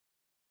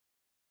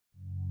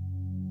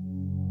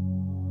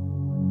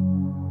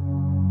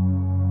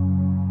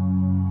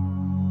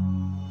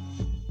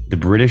The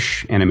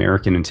British and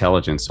American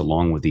intelligence,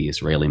 along with the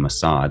Israeli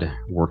Mossad,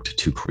 worked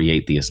to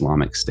create the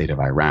Islamic State of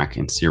Iraq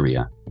and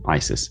Syria,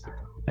 ISIS,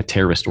 a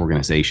terrorist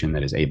organization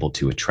that is able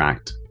to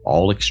attract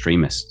all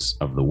extremists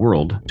of the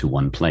world to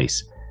one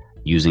place,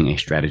 using a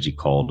strategy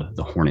called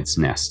the Hornet's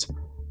Nest.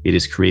 It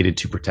is created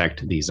to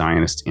protect the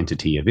Zionist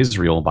entity of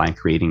Israel by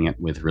creating it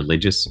with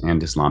religious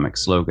and Islamic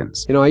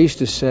slogans. I used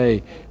to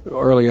say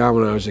early on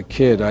when I was a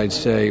kid, I'd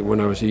say when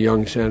I was a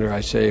young senator,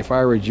 I'd say, if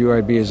I were a Jew,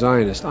 I'd be a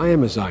Zionist. I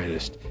am a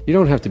Zionist. You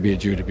don't have to be a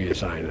Jew to be a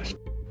Zionist.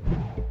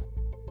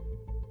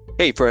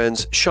 Hey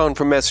friends, Sean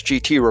from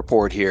SGT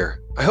Report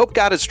here. I hope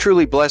God is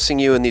truly blessing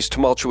you in these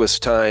tumultuous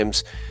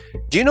times.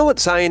 Do you know what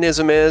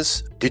Zionism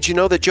is? Did you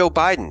know that Joe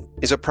Biden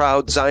is a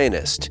proud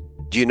Zionist?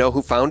 Do you know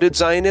who founded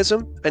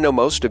Zionism? I know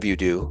most of you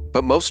do,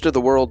 but most of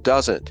the world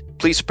doesn't.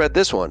 Please spread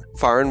this one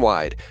far and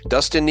wide.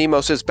 Dustin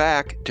Nemos is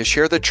back to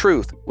share the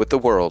truth with the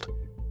world.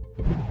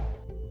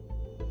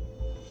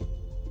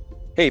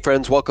 Hey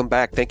friends, welcome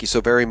back. Thank you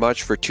so very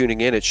much for tuning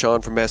in. It's Sean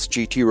from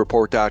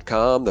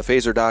SGTReport.com,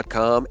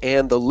 thephaser.com,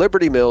 and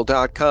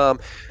thelibertymill.com.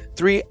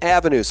 3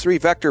 avenues, 3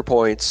 vector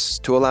points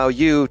to allow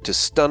you to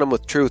stun them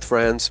with truth,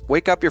 friends.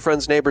 Wake up your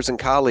friends, neighbors, and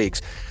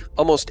colleagues.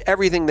 Almost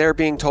everything they're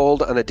being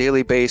told on a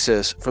daily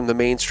basis from the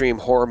mainstream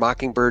horror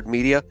mockingbird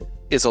media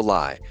is a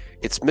lie.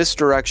 It's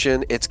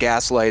misdirection, it's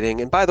gaslighting,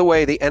 and by the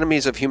way, the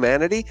enemies of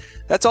humanity,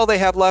 that's all they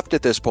have left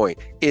at this point,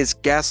 is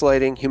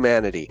gaslighting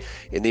humanity.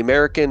 In the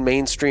American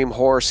mainstream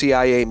horror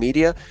CIA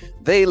media,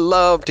 they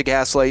love to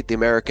gaslight the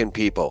American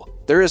people.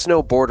 There is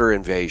no border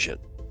invasion.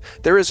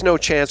 There is no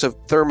chance of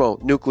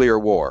thermonuclear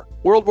war.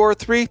 World War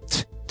III?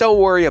 Don't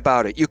worry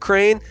about it.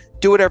 Ukraine?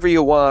 Do whatever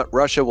you want.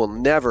 Russia will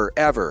never,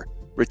 ever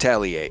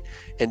retaliate.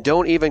 And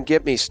don't even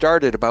get me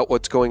started about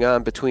what's going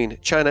on between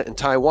China and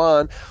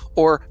Taiwan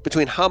or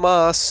between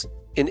Hamas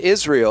and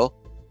Israel.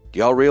 Do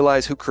y'all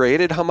realize who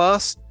created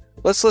Hamas?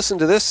 Let's listen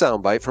to this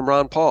soundbite from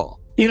Ron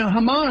Paul.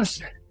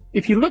 Hamas,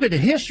 if you look at the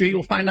history,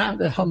 you'll find out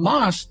that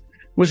Hamas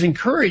was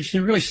encouraged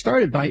and really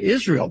started by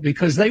Israel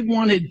because they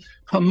wanted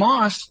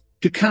Hamas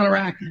to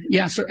counteract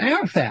Yasser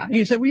Arafat. And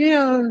he said, well,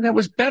 yeah, that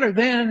was better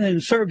then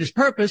and served its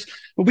purpose,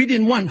 but we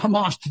didn't want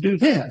Hamas to do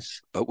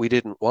this. But we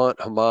didn't want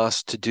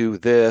Hamas to do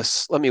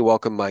this. Let me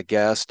welcome my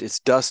guest. It's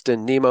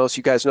Dustin Nemos.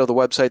 You guys know the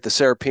website,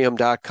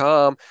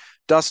 theseraphim.com.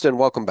 Dustin,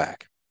 welcome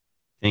back.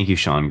 Thank you,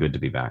 Sean. Good to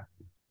be back.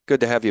 Good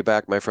to have you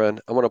back, my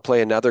friend. I want to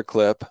play another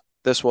clip,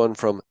 this one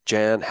from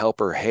Jan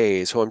Helper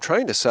Hayes, who I'm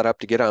trying to set up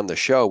to get on the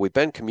show. We've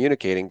been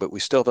communicating, but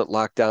we still haven't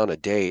locked down a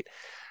date.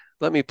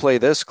 Let me play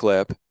this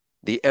clip.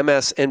 The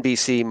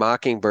MSNBC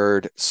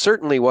Mockingbird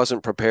certainly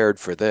wasn't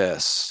prepared for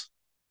this.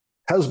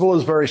 Hezbollah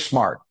is very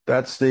smart.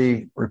 That's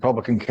the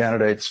Republican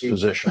candidate's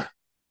position.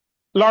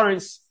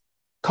 Lawrence,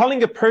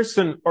 calling a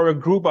person or a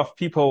group of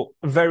people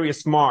very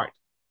smart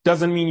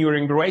doesn't mean you're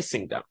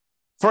embracing them.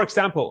 For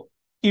example,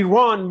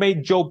 Iran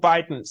made Joe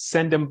Biden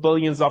send them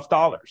billions of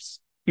dollars.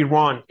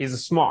 Iran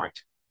is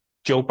smart.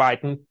 Joe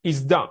Biden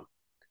is dumb.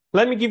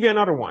 Let me give you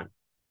another one.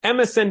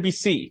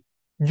 MSNBC,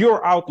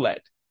 your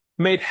outlet,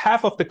 made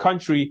half of the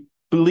country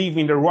believe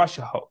in the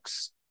Russia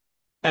hoax.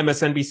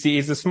 MSNBC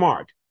is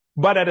smart,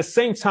 but at the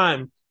same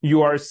time,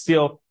 you are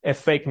still a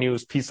fake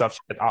news piece of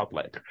shit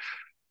outlet.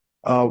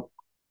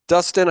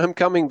 Dustin, I'm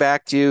coming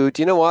back to you.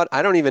 Do you know what?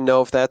 I don't even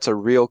know if that's a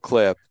real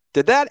clip.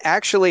 Did that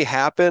actually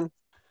happen?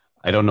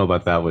 I don't know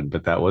about that one,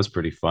 but that was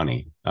pretty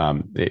funny.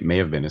 It may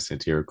have been a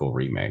satirical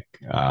remake,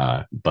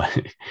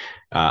 but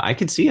I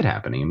could see it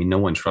happening. I mean, no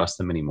one trusts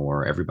them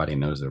anymore. Everybody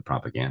knows their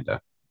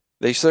propaganda.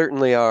 They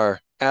certainly are.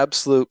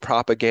 Absolute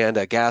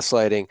propaganda,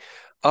 gaslighting.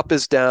 Up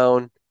is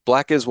down,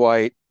 black is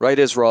white, right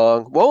is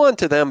wrong. Woe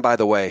unto them, by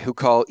the way, who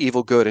call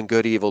evil good and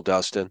good evil,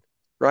 Dustin,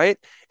 right?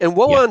 And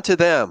woe unto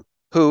them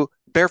who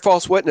bear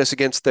false witness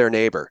against their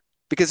neighbor.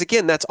 Because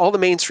again, that's all the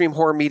mainstream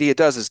horror media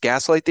does is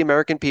gaslight the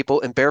American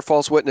people and bear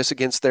false witness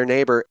against their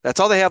neighbor. That's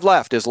all they have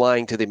left is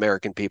lying to the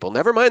American people.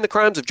 Never mind the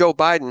crimes of Joe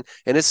Biden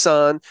and his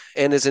son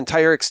and his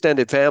entire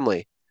extended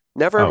family.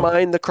 Never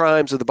mind the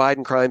crimes of the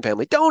Biden crime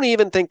family. Don't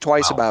even think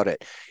twice about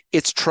it.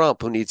 It's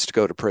Trump who needs to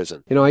go to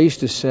prison. I used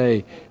to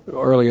say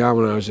early on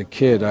when I was a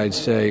kid, I'd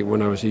say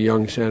when I was a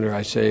young senator,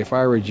 I'd say, if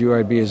I were a Jew,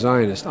 I'd be a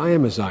Zionist. I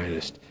am a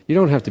Zionist. You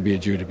don't have to be a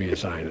Jew to be a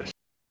Zionist.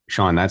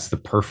 Sean, that's the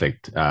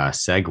perfect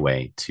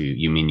segue to,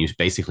 you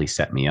basically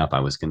set me up.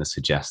 I was going to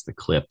suggest the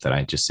clip that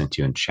I just sent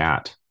you in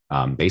chat.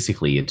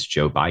 Basically, it's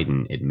Joe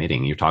Biden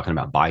admitting, you're talking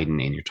about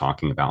Biden and you're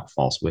talking about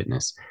false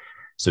witness.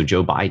 So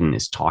Joe Biden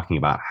is talking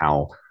about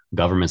how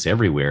governments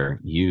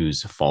everywhere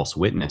use false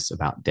witness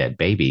about dead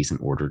babies in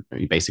order,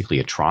 basically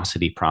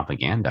atrocity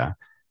propaganda,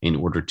 in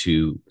order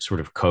to sort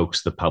of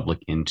coax the public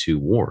into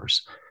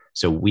wars.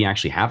 So we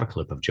actually have a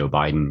clip of Joe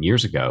Biden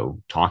years ago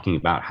talking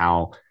about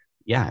how,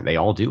 yeah, they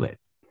all do it.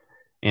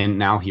 And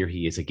now here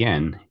he is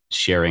again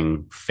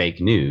sharing fake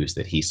news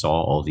that he saw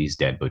all these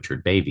dead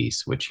butchered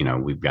babies, which,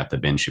 we've got the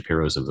Ben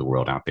Shapiro's of the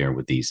world out there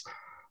with these,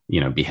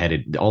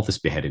 beheaded, all this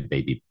beheaded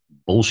baby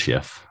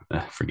bullshit,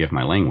 forgive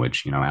my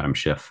language, Adam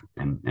Schiff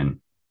and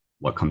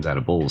what comes out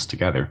of bulls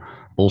together,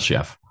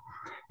 bullshit.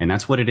 And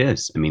that's what it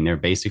is. I mean, they're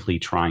basically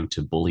trying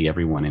to bully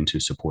everyone into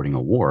supporting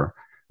a war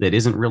that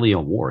isn't really a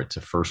war. It's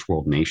a first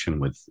world nation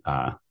with,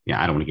 I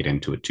don't want to get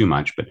into it too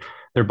much, but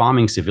they're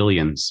bombing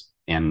civilians.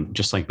 And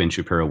just like Ben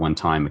Shapiro one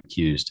time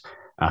accused,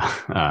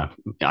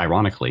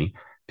 ironically,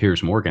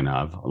 Piers Morgan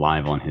of,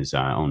 live on his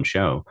own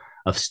show,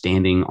 of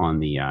standing on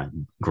the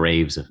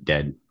graves of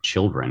dead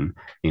children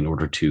in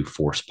order to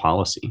force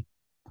policy.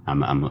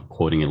 I'm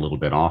quoting a little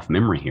bit off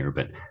memory here,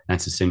 but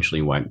that's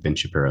essentially what Ben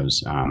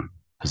Shapiro's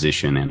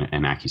position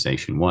and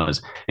accusation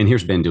was. And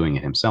here's Ben doing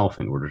it himself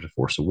in order to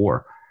force a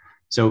war.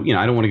 So,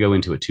 I don't want to go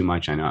into it too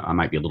much. I know I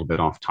might be a little bit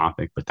off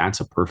topic, but that's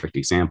a perfect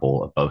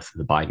example of both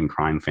the Biden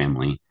crime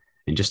family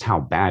and just how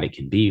bad it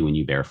can be when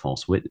you bear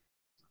false witness.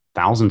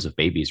 Thousands of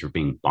babies are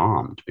being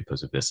bombed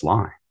because of this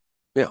lie.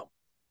 Yeah,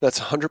 that's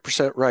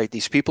 100% right.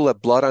 These people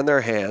have blood on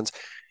their hands.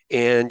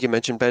 And you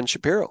mentioned Ben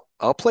Shapiro.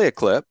 I'll play a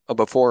clip, a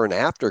before and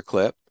after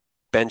clip.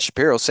 Ben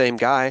Shapiro, same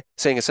guy,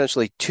 saying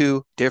essentially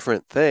two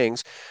different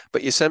things.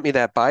 But you sent me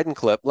that Biden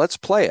clip. Let's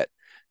play it.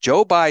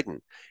 Joe Biden,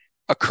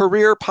 a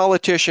career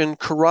politician,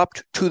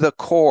 corrupt to the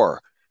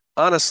core.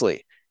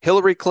 Honestly,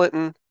 Hillary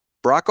Clinton,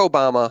 Barack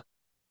Obama,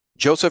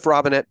 Joseph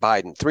Robinette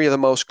Biden, three of the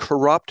most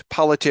corrupt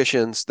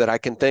politicians that I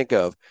can think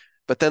of.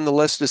 But then the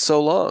list is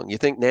so long. You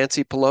think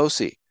Nancy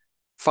Pelosi,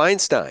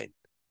 Feinstein,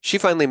 she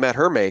finally met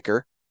her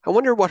maker. I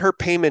wonder what her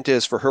payment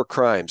is for her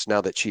crimes now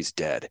that she's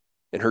dead,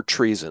 and her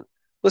treason.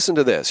 Listen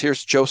to this.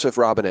 Here's Joseph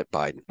Robinette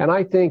Biden. And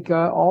I think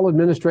all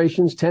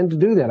administrations tend to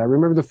do that. I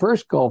remember the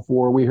first Gulf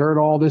War, we heard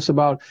all this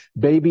about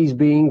babies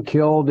being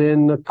killed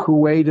in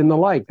Kuwait and the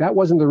like. That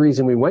wasn't the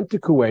reason we went to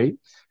Kuwait,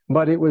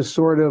 but it was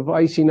sort of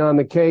icing on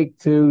the cake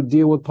to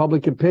deal with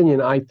public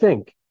opinion, I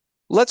think.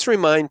 Let's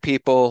remind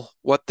people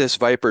what this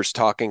Viper's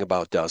talking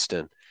about,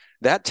 Dustin.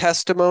 That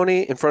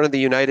testimony in front of the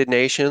United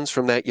Nations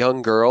from that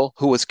young girl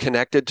who was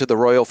connected to the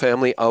royal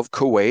family of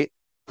Kuwait,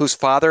 whose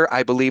father,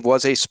 I believe,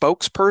 was a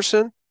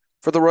spokesperson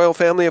for the royal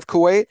family of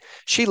Kuwait.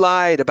 She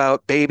lied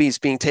about babies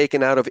being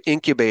taken out of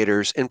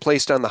incubators and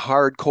placed on the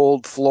hard,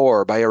 cold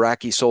floor by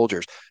Iraqi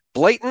soldiers.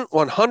 Blatant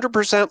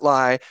 100%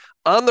 lie.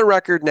 On the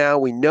record now,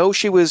 we know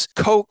she was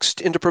coaxed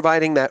into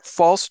providing that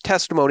false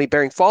testimony,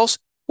 bearing false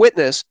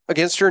witness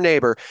against her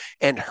neighbor,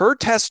 and her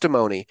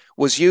testimony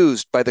was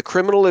used by the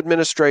criminal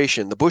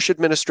administration, the Bush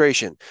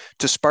administration,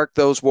 to spark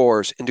those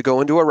wars and to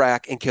go into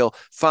Iraq and kill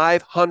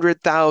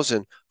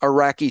 500,000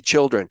 Iraqi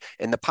children.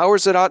 And the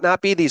powers that ought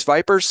not be, these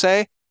Vipers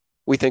say,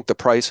 we think the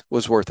price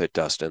was worth it,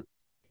 Dustin.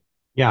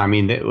 Yeah, I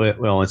mean,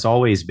 well, it's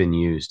always been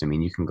used. I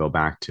mean, you can go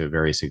back to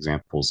various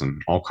examples in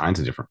all kinds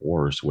of different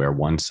wars where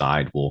one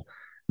side will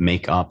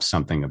make up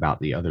something about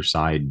the other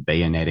side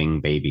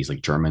bayoneting babies,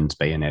 like Germans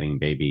bayoneting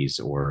babies,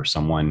 or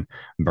someone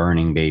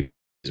burning babies,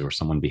 or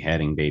someone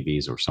beheading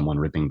babies, or someone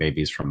ripping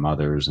babies from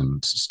mothers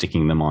and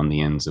sticking them on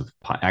the ends of,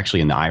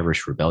 actually in the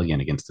Irish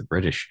Rebellion against the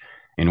British,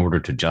 in order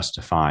to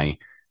justify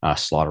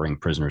slaughtering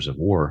prisoners of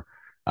war.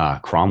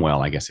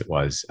 Cromwell, I guess it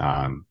was,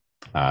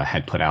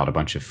 had put out a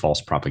bunch of false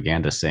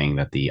propaganda saying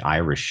that the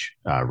Irish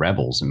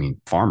rebels, I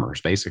mean,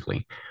 farmers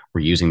basically, were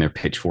using their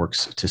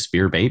pitchforks to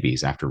spear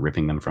babies after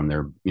ripping them from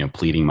their,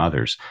 pleading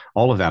mothers.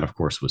 All of that, of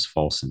course, was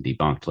false and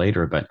debunked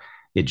later, but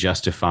it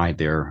justified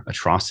their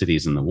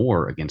atrocities in the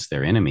war against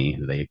their enemy,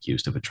 who they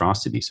accused of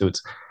atrocity. So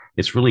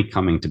it's really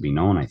coming to be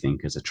known, I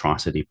think, as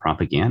atrocity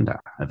propaganda,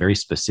 a very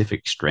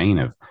specific strain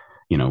of,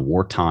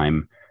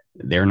 wartime.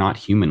 They're not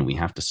human. We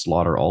have to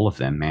slaughter all of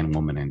them, man,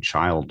 woman, and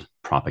child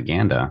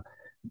propaganda.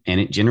 And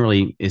it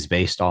generally is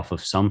based off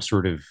of some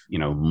sort of,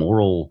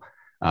 moral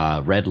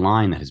red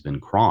line that has been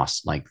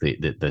crossed. Like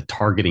the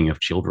targeting of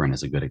children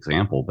is a good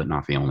example, but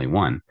not the only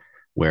one,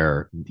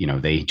 where,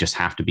 they just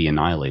have to be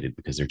annihilated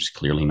because they're just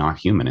clearly not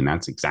human. And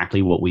that's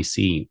exactly what we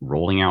see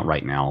rolling out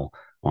right now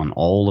on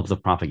all of the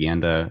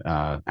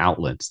propaganda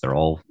outlets. They're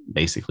all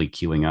basically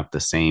queuing up the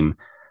same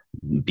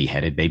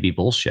beheaded baby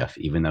bullshit,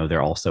 even though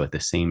they're also at the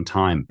same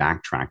time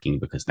backtracking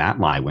because that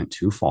lie went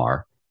too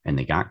far and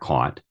they got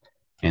caught.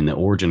 And the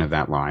origin of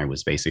that lie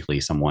was basically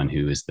someone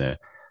who is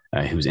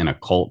who's in a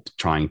cult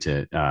trying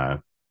to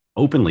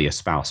openly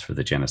espouse for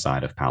the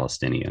genocide of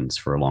Palestinians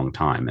for a long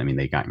time. I mean,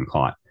 they gotten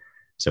caught,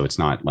 so it's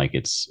not like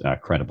it's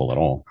credible at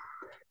all.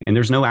 And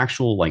there's no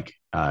actual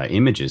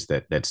images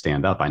that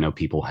stand up. I know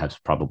people have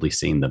probably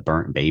seen the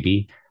burnt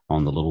baby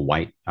on the little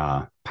white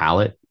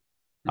pallet.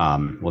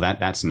 Well,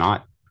 that's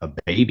not a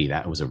baby.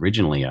 That was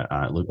originally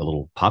a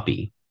little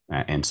puppy.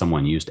 And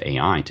someone used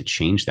AI to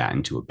change that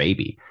into a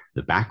baby.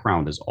 The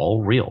background is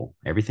all real.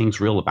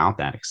 Everything's real about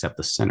that except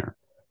the center.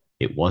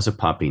 It was a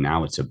puppy.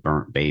 Now it's a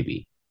burnt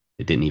baby.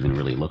 It didn't even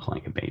really look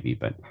like a baby.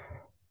 But,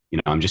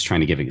 I'm just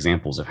trying to give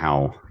examples of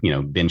how,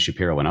 Ben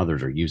Shapiro and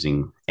others are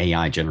using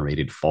AI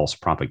generated false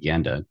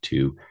propaganda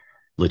to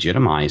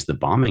legitimize the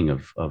bombing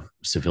of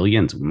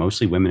civilians,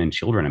 mostly women and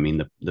children. I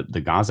mean,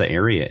 the Gaza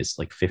area is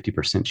like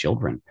 50%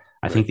 children.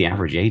 I think the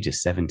average age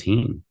is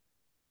 17.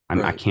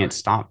 I can't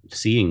stop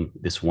seeing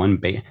this one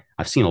baby.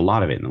 I've seen a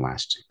lot of it in the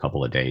last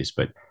couple of days,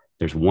 but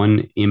there's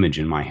one image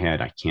in my head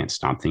I can't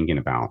stop thinking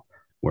about,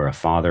 where a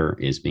father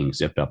is being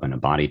zipped up in a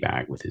body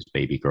bag with his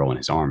baby girl in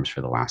his arms for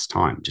the last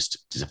time, just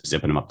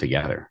zipping them up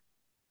together.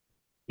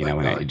 And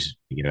I just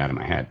get it out of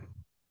my head.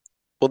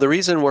 Well, the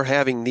reason we're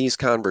having these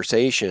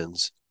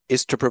conversations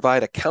is to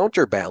provide a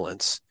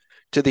counterbalance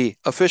to the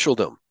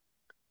officialdom,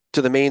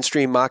 to the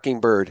mainstream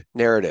Mockingbird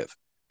narrative,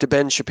 to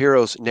Ben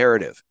Shapiro's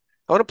narrative.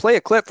 I want to play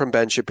a clip from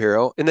Ben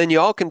Shapiro, and then you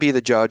all can be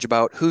the judge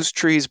about whose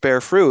trees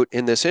bear fruit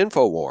in this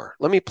info war.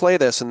 Let me play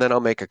this, and then I'll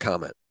make a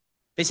comment.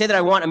 They say that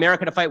I want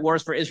America to fight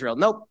wars for Israel.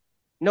 Nope.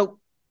 Nope.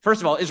 First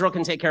of all, Israel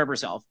can take care of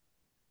herself.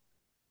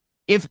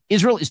 If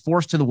Israel is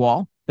forced to the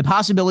wall, the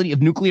possibility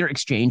of nuclear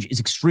exchange is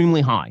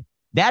extremely high.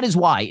 That is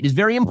why it is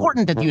very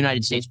important that the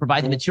United States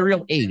provide the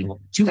material aid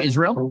to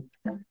Israel.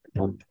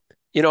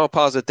 You know, I'll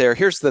pause it there.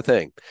 Here's the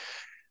thing.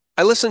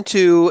 I listened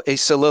to a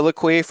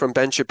soliloquy from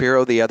Ben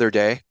Shapiro the other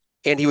day,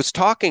 and he was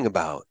talking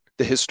about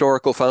the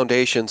historical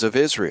foundations of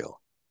Israel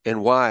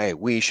and why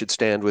we should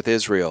stand with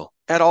Israel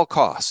at all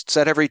costs,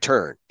 at every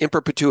turn, in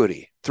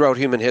perpetuity, throughout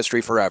human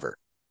history forever.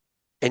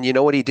 And you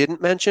know what he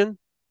didn't mention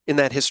in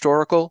that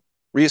historical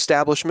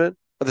reestablishment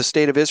of the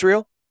state of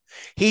Israel?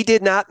 He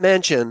did not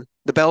mention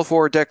the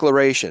Balfour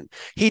Declaration.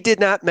 He did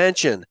not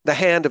mention the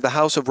hand of the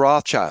House of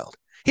Rothschild.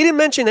 He didn't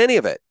mention any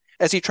of it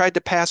as he tried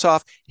to pass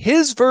off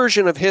his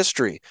version of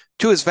history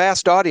to his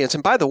vast audience.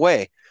 And by the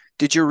way,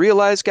 did you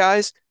realize,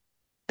 guys,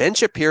 Ben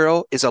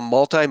Shapiro is a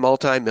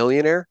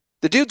multi-millionaire?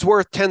 The dude's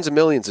worth tens of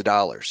millions of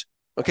dollars.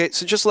 Okay,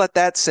 so just let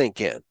that sink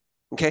in.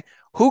 Okay,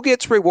 who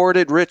gets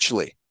rewarded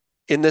richly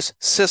in this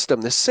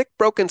system, this sick,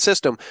 broken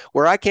system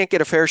where I can't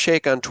get a fair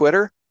shake on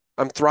Twitter?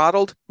 I'm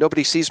throttled.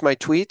 Nobody sees my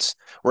tweets.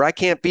 Where I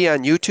can't be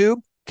on YouTube.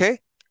 Okay,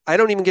 I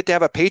don't even get to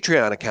have a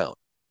Patreon account.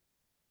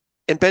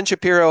 And Ben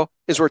Shapiro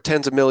is worth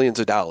tens of millions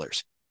of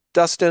dollars.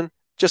 Dustin,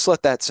 just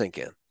let that sink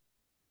in.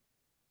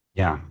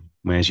 Yeah.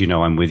 Well, as you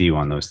know, I'm with you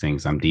on those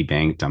things. I'm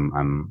debanked.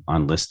 I'm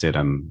unlisted.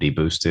 I'm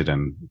deboosted.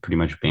 I'm pretty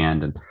much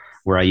banned. And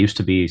where I used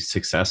to be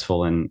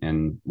successful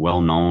and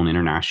well known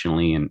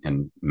internationally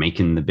and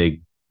making the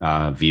big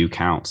view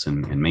counts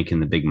and making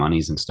the big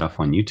monies and stuff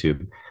on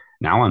YouTube,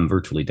 now I'm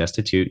virtually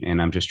destitute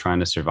and I'm just trying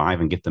to survive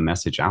and get the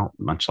message out,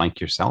 much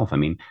like yourself. I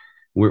mean,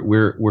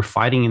 we're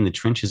fighting in the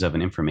trenches of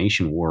an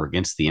information war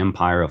against the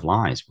empire of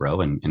lies,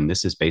 bro. And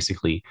this is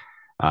basically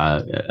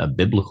a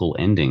biblical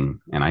ending.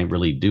 And I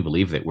really do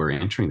believe that we're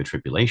entering the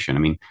tribulation. I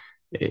mean,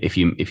 if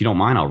you don't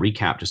mind, I'll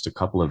recap just a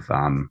couple of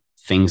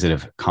things that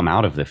have come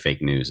out of the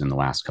fake news in the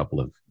last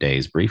couple of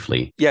days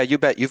briefly. Yeah, you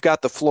bet. You've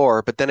got the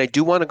floor. But then I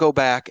do want to go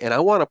back and I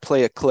want to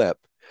play a clip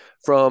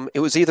from, it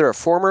was either a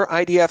former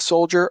IDF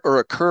soldier or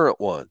a current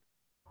one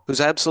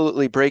who's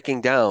absolutely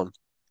breaking down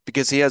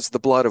because he has the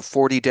blood of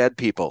 40 dead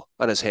people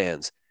on his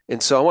hands.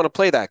 And so I want to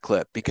play that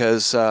clip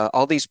because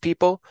all these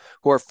people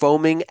who are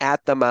foaming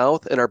at the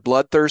mouth and are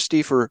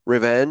bloodthirsty for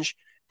revenge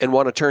and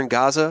want to turn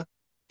Gaza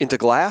into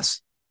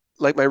glass,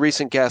 like my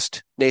recent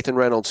guest, Nathan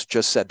Reynolds,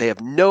 just said, they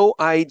have no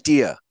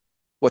idea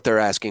what they're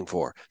asking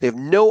for. They have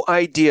no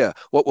idea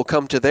what will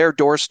come to their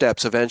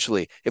doorsteps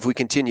eventually if we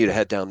continue to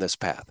head down this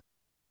path.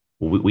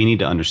 We need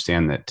to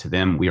understand that to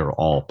them, we are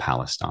all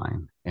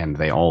Palestine, and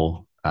they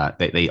all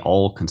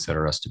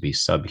consider us to be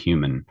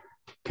subhuman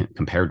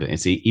compared to,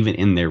 it's even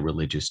in their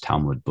religious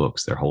Talmud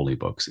books, their holy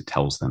books, it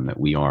tells them that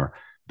we are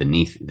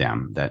beneath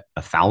them, that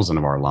 1,000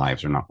 of our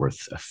lives are not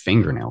worth a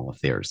fingernail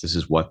of theirs. This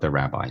is what the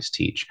rabbis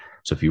teach.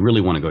 So if you really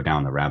want to go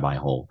down the rabbi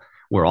hole,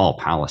 we're all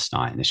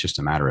Palestine. It's just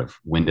a matter of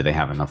when do they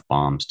have enough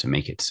bombs to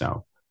make it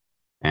so.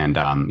 And,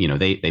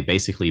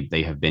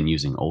 they have been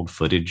using old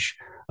footage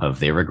of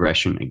their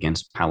aggression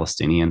against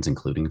Palestinians,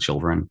 including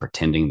children,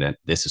 pretending that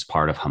this is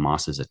part of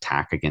Hamas's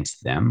attack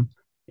against them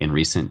in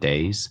recent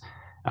days.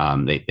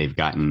 They've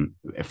gotten,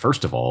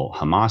 first of all,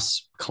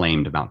 Hamas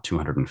claimed about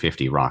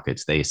 250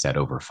 rockets. They said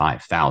over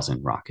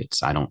 5,000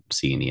 rockets. I don't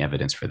see any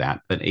evidence for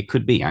that, but it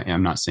could be.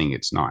 I'm not saying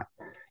it's not.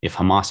 If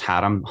Hamas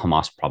had them,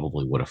 Hamas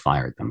probably would have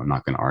fired them. I'm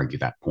not going to argue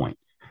that point.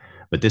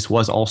 But this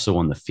was also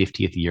on the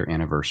 50th year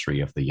anniversary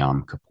of the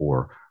Yom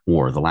Kippur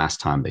War, the last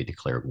time they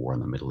declared war in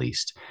the Middle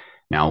East.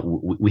 Now,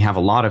 we have a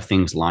lot of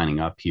things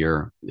lining up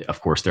here. Of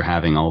course, they're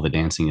having all the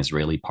dancing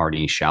Israeli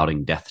party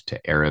shouting death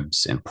to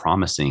Arabs and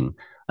promising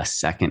a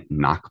second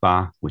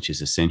Nakba, which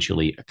is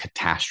essentially a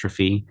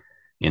catastrophe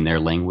in their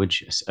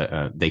language.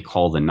 They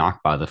call the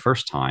Nakba the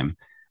first time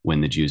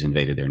when the Jews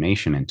invaded their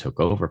nation and took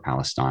over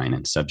Palestine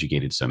and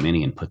subjugated so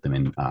many and put them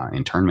in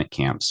internment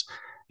camps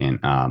and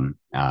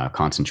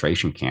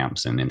concentration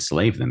camps and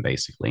enslaved them,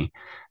 basically.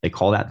 They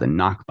call that the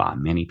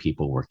Nakba. Many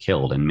people were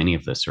killed, and many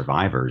of the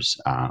survivors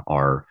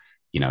are,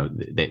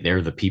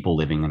 they're the people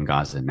living in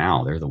Gaza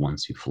now. They're the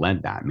ones who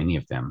fled that. Many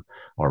of them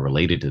are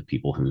related to the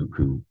people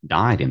who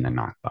died in the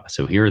Nakba.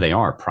 So here they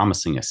are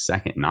promising a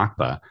second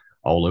Nakba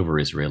all over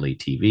Israeli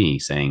TV,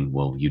 saying,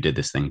 well, you did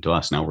this thing to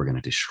us. Now we're going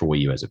to destroy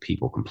you as a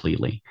people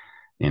completely,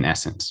 in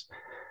essence.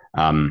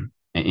 And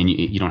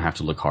you don't have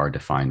to look hard to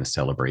find the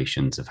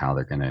celebrations of how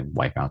they're going to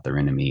wipe out their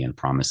enemy and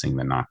promising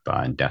the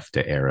Nakba and death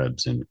to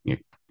Arabs. And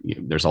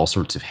there's all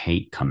sorts of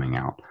hate coming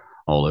out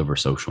all over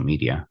social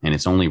media. And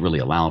it's only really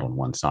allowed on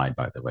one side,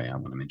 by the way. I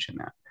want to mention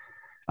that.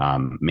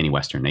 Many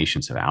Western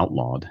nations have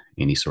outlawed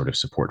any sort of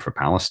support for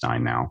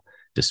Palestine now,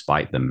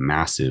 despite the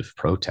massive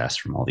protests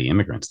from all the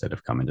immigrants that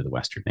have come into the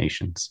Western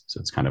nations. So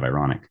it's kind of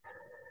ironic.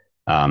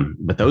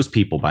 But those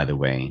people, by the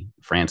way,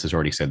 France has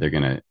already said they're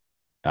going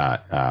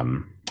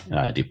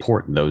to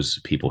deport those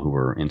people who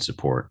were in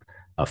support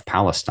of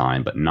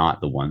Palestine, but not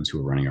the ones who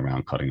were running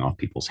around cutting off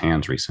people's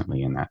hands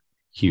recently in that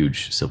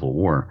huge civil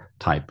war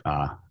type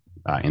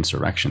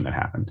insurrection that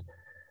happened.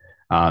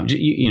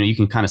 You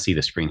can kind of see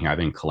the screen here. I've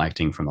been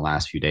collecting from the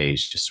last few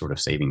days, just sort of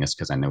saving this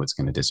because I know it's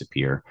going to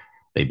disappear.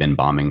 They've been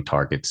bombing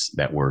targets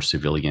that were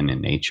civilian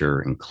in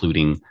nature,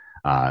 including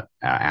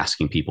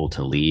asking people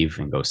to leave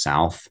and go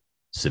south,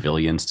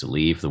 civilians to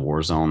leave the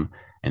war zone,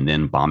 and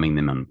then bombing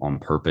them on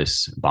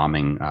purpose,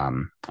 bombing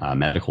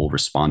medical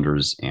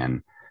responders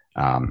and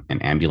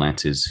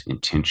ambulances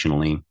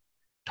intentionally,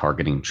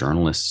 targeting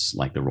journalists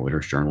like the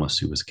Reuters journalist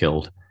who was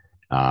killed.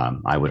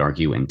 I would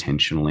argue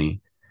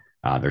intentionally.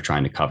 They're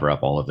trying to cover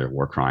up all of their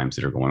war crimes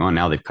that are going on.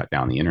 Now they've cut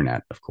down the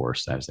internet, of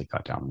course, as they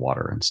cut down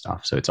water and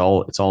stuff. So it's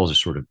all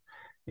just sort of,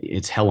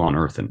 it's hell on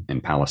earth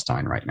in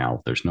Palestine right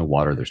now. There's no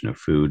water, there's no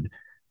food.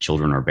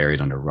 Children are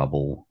buried under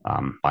rubble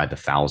by the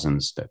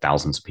thousands. That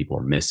thousands of people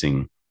are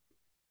missing.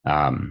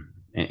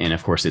 And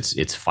of course,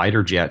 it's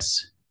fighter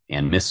jets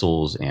and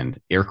missiles and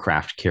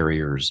aircraft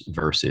carriers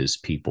versus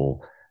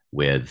people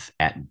with,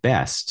 at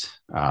best,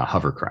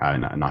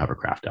 hang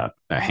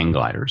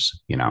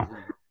gliders.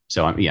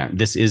 So yeah,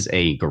 this is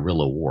a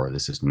guerrilla war.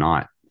 This is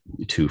not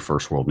two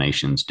first world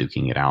nations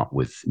duking it out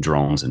with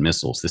drones and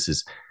missiles. This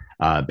is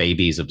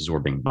babies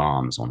absorbing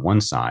bombs on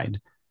one side.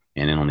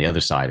 And then on the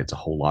other side, it's a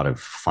whole lot of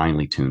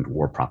finely tuned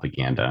war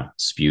propaganda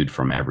spewed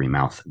from every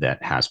mouth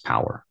that has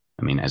power.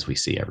 I mean, as we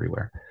see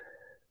everywhere.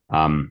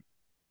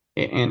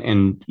 They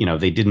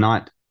did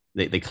not,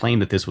 they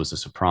claimed that this was a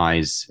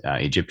surprise.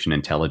 Egyptian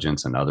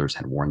intelligence and others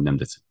had warned them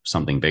that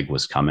something big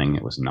was coming.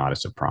 It was not a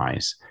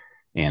surprise.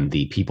 And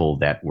the people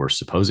that were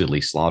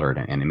supposedly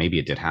slaughtered, and maybe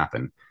it did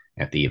happen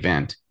at the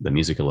event, the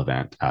musical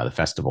event, the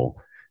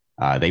festival,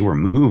 they were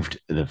moved.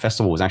 The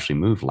festival was actually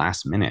moved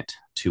last minute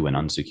to an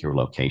unsecure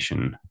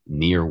location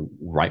near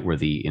right where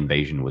the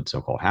invasion would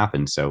so-called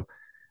happen. So,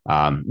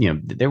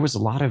 there was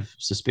a lot of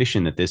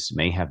suspicion that this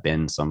may have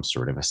been some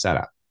sort of a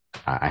setup.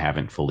 I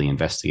haven't fully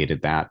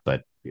investigated that,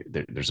 but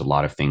there's a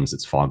lot of things.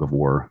 It's fog of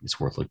war. It's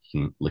worth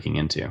looking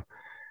into.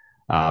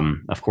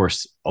 Of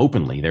course,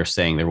 openly, they're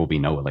saying there will be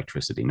no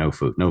electricity, no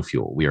food, no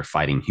fuel. We are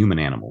fighting human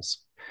animals.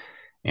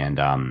 And,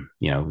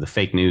 the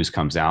fake news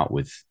comes out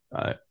with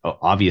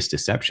obvious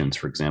deceptions.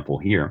 For example,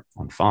 here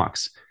on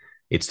Fox,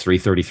 it's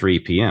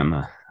 3:33 p.m.,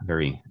 a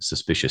very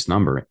suspicious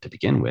number to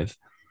begin with,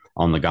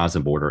 on the Gaza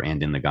border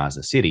and in the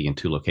Gaza city in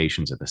two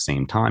locations at the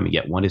same time.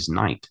 Yet one is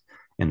night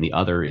and the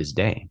other is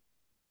day.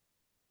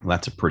 Well,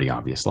 that's a pretty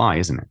obvious lie,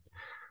 isn't it?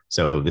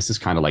 So this is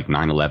kind of like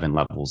 9/11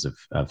 levels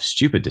of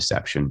stupid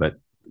deception, but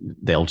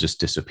they'll just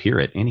disappear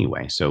it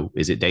anyway. So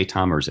is it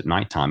daytime or is it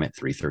nighttime at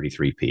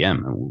 3:33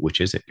 p.m.? Which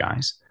is it,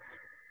 guys?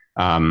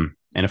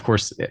 And of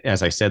course,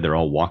 as I said, they're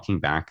all walking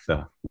back.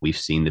 We've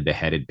seen the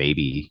beheaded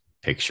baby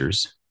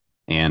pictures,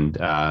 and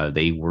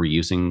they were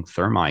using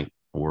thermite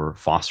or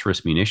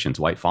phosphorus munitions,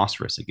 white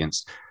phosphorus,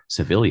 against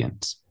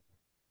civilians.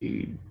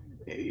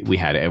 We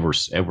had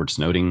Edward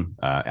Snowden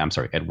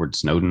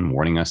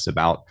warning us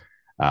about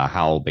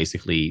how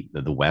basically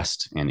the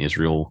West and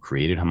Israel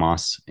created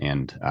Hamas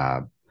and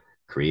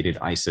created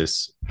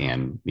ISIS.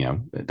 And,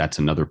 that's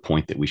another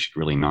point that we should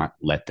really not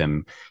let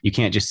them. You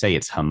can't just say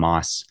it's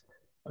Hamas.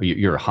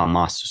 You're a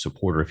Hamas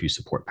supporter if you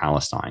support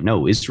Palestine.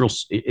 No, Israel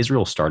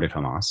started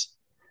Hamas.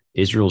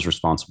 Israel's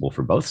responsible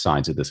for both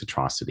sides of this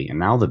atrocity. And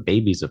now the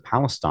babies of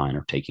Palestine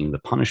are taking the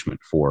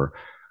punishment for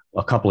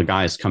a couple of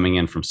guys coming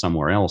in from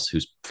somewhere else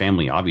whose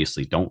family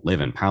obviously don't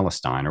live in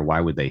Palestine, or why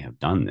would they have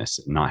done this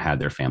and not had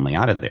their family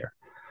out of there?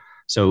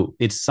 So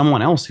it's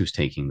someone else who's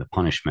taking the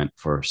punishment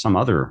for some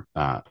other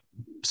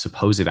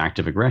supposed act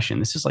of aggression.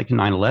 This is like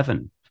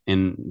 9/11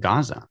 in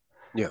Gaza,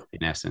 in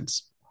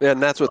essence.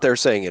 And that's what they're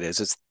saying it is.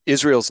 It's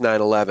Israel's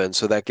 9/11,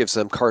 so that gives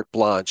them carte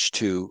blanche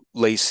to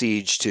lay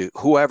siege to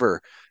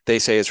whoever they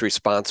say is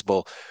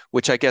responsible,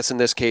 which I guess in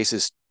this case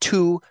is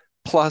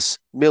 2+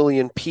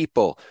 million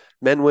people,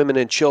 men, women,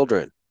 and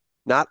children,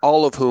 not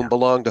all of whom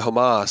belong to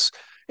Hamas,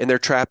 and they're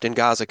trapped in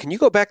Gaza. Can you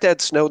go back to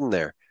Ed Snowden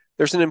there?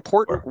 There's an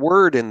important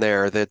word in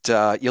there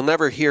that you'll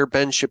never hear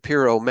Ben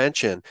Shapiro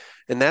mention,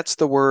 and that's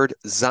the word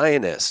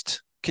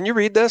Zionist. Can you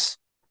read this?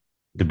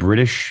 The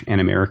British and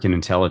American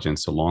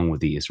intelligence, along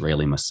with the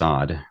Israeli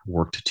Mossad,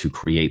 worked to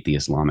create the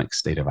Islamic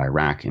State of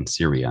Iraq and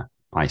Syria,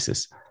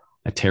 ISIS,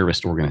 a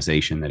terrorist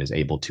organization that is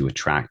able to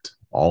attract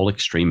all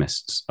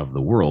extremists of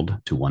the world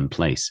to one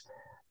place,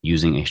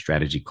 using a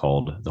strategy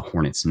called the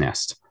Hornet's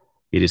Nest.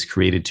 It is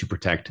created to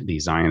protect the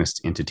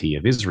Zionist entity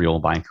of Israel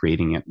by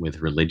creating it with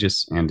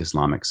religious and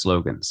Islamic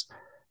slogans.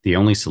 The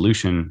only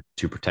solution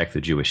to protect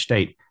the Jewish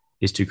state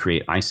is to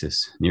create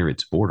ISIS near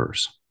its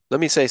borders.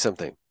 Let me say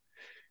something.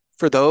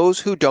 For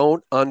those who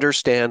don't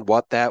understand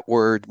what that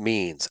word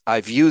means,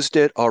 I've used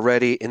it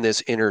already in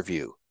this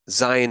interview.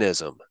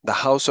 Zionism, the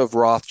House of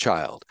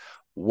Rothschild.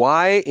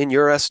 Why, in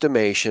your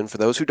estimation, for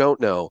those who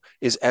don't know,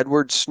 is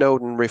Edward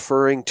Snowden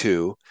referring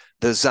to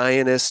the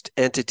Zionist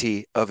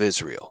entity of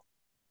Israel?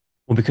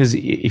 Well, because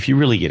if you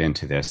really get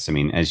into this, I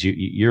mean, as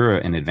you're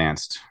an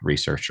advanced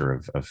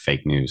researcher of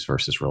fake news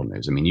versus real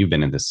news. I mean, you've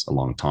been in this a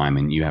long time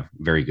and you have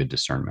very good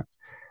discernment.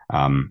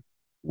 Um,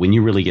 when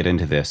you really get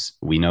into this,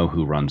 we know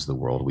who runs the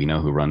world. We know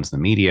who runs the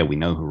media. We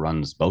know who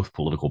runs both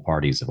political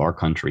parties of our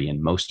country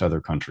and most other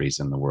countries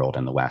in the world,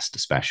 and the West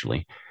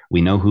especially.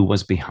 We know who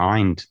was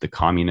behind the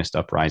communist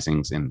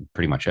uprisings in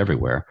pretty much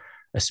everywhere,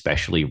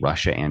 especially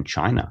Russia and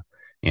China,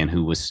 and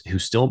who's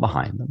still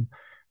behind them.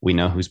 We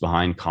know who's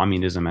behind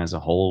communism as a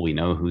whole. We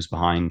know who's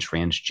behind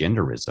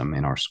transgenderism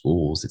in our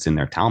schools. It's in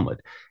their Talmud.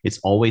 It's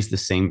always the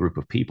same group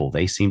of people.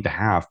 They seem to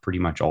have pretty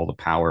much all the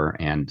power.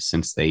 And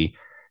since they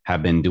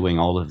have been doing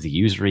all of the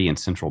usury and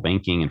central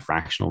banking and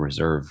fractional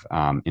reserve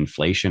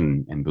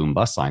inflation and boom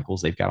bust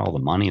cycles, they've got all the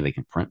money. They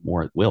can print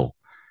more at will.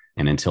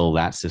 And until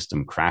that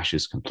system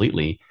crashes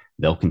completely,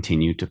 they'll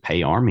continue to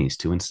pay armies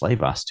to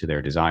enslave us to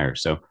their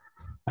desires. So,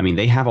 I mean,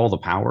 they have all the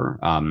power.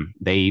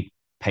 They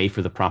pay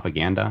for the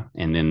propaganda.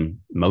 And then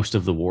most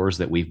of the wars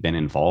that we've been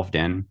involved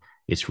in,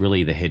 it's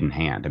really the hidden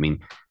hand. I mean,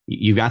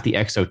 you got the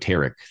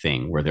exoteric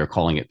thing where they're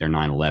calling it their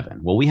 9/11.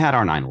 Well, we had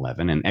our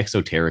 9/11, and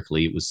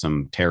exoterically, it was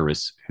some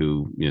terrorists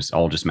who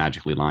all just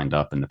magically lined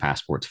up and the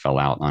passports fell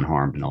out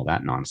unharmed and all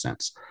that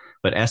nonsense.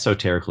 But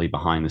esoterically,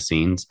 behind the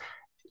scenes,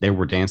 there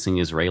were dancing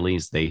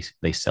Israelis.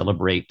 They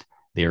celebrate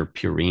their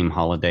Purim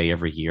holiday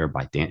every year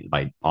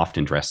by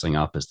often dressing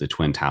up as the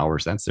Twin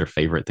Towers. That's their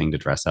favorite thing to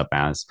dress up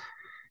as.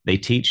 They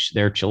teach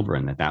their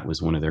children that that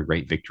was one of their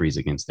great victories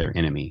against their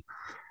enemy.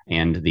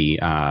 And the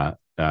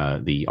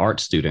art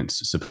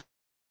students,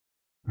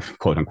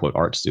 quote unquote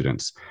art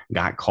students,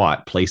 got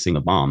caught placing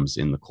the bombs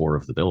in the core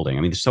of the building.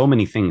 I mean, there's so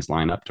many things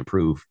lined up to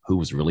prove who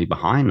was really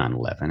behind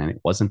 9/11, and it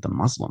wasn't the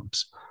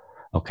Muslims.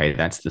 Okay,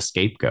 that's the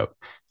scapegoat.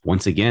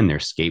 Once again, they're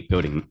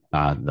scapegoating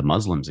the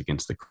Muslims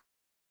against the.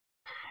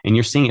 And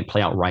you're seeing it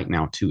play out right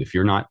now, too. If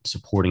you're not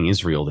supporting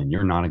Israel, then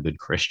you're not a good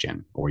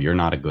Christian or you're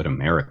not a good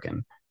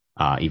American,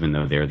 even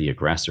though they're the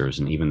aggressors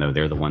and even though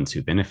they're the ones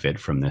who benefit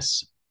from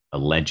this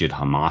alleged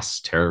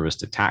Hamas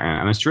terrorist attack.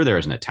 And I'm sure there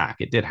is an attack.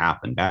 It did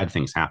happen. Bad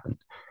things happened.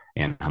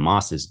 And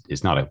Hamas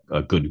is not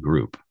a good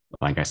group.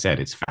 Like I said,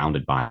 it's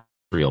founded by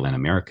Israel and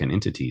American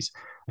entities,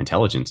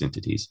 intelligence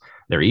entities.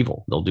 They're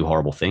evil. They'll do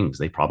horrible things.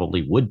 They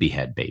probably would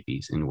behead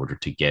babies in order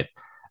to get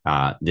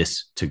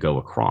this to go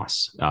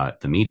across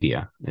the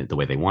media the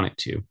way they want it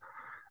to.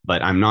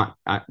 But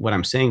what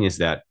I'm saying is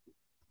that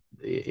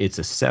it's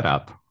a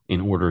setup in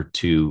order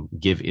to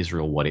give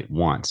Israel what it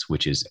wants,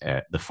 which is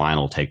the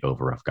final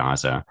takeover of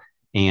Gaza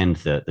and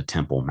the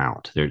Temple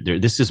Mount.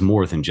 This is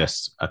more than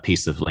just a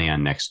piece of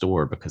land next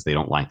door because they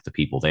don't like the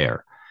people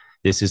there.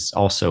 This is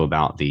also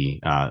about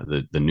the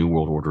New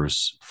World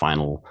Order's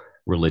final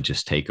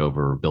religious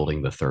takeover,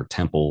 building the third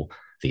temple,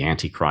 the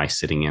Antichrist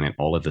sitting in it,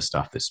 all of the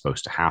stuff that's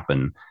supposed to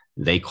happen.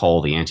 They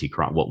call the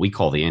Antichrist, what we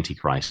call the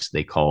Antichrist,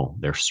 they call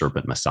their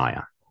serpent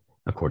Messiah,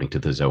 according to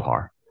the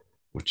Zohar,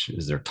 which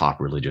is their top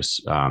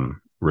religious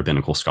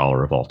rabbinical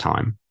scholar of all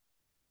time.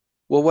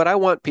 Well, what I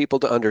want people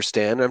to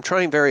understand, I'm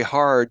trying very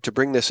hard to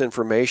bring this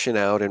information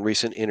out in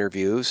recent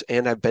interviews,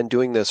 and I've been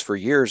doing this for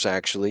years,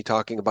 actually,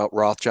 talking about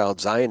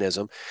Rothschild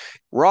Zionism.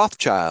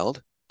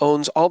 Rothschild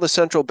owns all the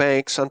central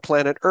banks on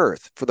planet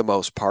Earth, for the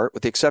most part,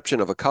 with the exception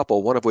of a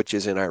couple, one of which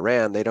is in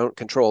Iran. They don't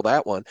control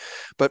that one.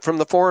 But from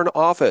the Foreign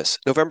Office,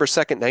 November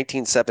 2nd,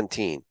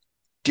 1917,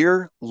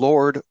 Dear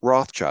Lord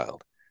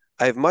Rothschild,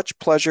 I have much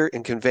pleasure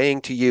in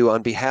conveying to you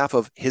on behalf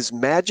of His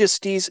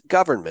Majesty's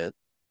government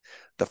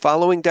the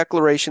following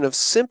declaration of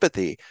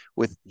sympathy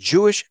with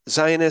Jewish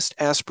Zionist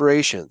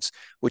aspirations,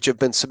 which have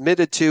been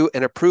submitted to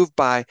and approved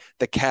by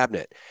the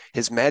Cabinet.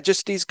 His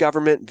Majesty's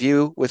government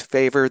view with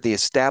favor the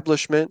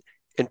establishment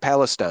in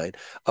Palestine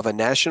of a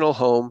national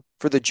home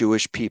for the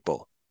Jewish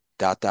people, ...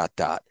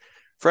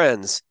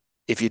 Friends,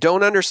 if you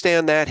don't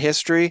understand that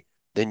history,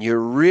 then you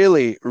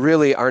really,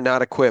 really are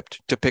not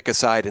equipped to pick a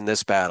side in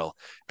this battle,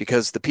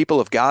 because the people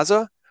of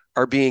Gaza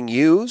are being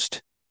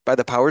used by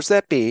the powers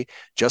that be,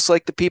 just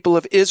like the people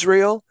of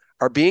Israel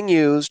are being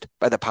used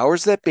by the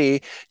powers that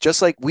be,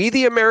 just like we,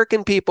 the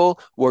American people,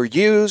 were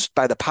used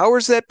by the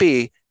powers that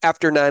be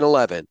after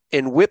 9/11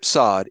 and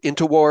whipsawed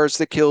into wars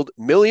that killed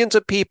millions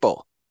of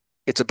people.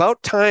 It's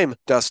about time,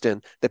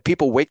 Dustin, that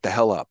people wake the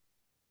hell up.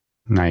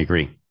 I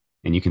agree.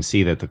 And you can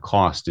see that the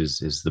cost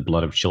is the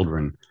blood of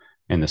children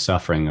and the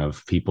suffering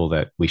of people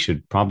that we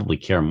should probably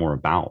care more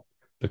about,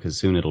 because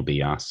soon it'll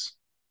be us.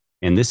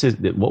 And this is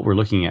what we're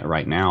looking at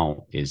right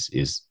now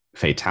is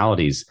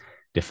fatalities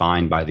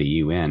defined by the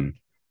UN,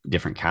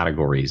 different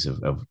categories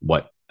of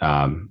what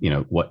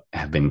what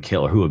have been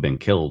killed or who have been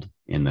killed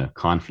in the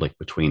conflict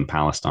between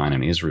Palestine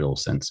and Israel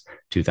since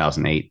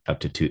 2008 up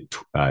to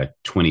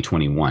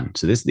 2021.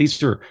 So this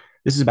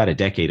is about a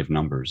decade of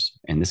numbers,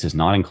 and this is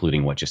not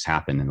including what just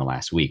happened in the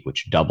last week,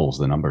 which doubles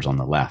the numbers on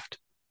the left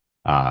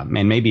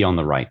and maybe on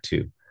the right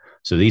too.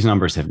 So these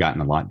numbers have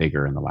gotten a lot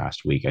bigger in the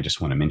last week. I just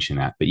want to mention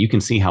that. But you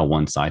can see how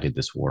one-sided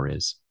this war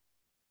is.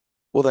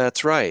 Well,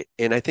 that's right.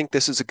 And I think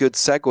this is a good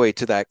segue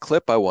to that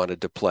clip I wanted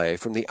to play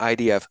from the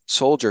IDF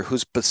soldier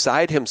who's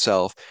beside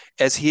himself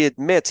as he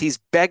admits he's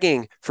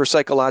begging for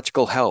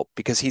psychological help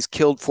because he's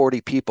killed 40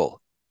 people.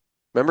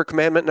 Remember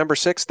commandment number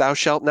 6, thou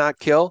shalt not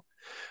kill?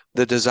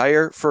 The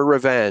desire for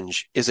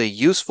revenge is a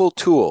useful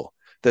tool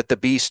that the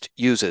beast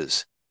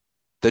uses,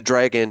 the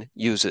dragon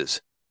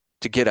uses,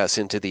 to get us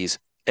into these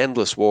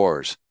endless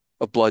wars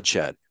of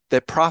bloodshed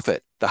that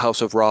profit the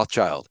House of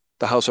Rothschild,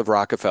 the House of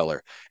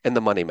Rockefeller, and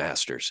the money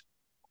masters.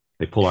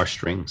 They pull our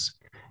strings,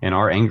 and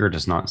our anger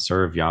does not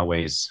serve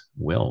Yahweh's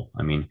will.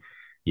 I mean,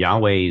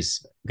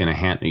 Yahweh's going to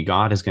handle,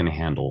 God is going to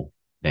handle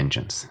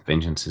vengeance.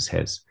 Vengeance is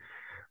his.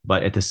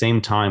 But at the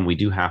same time, we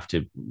do have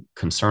to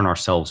concern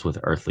ourselves with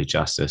earthly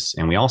justice.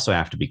 And we also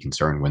have to be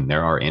concerned when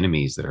there are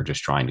enemies that are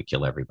just trying to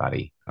kill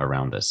everybody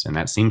around us. And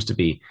that seems to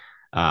be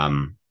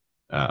around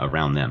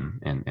them.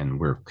 And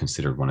we're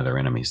considered one of their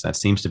enemies. That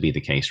seems to be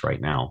the case right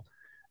now.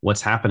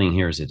 What's happening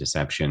here is a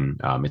deception.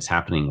 It's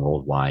happening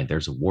worldwide.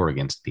 There's a war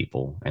against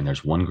people, and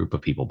there's one group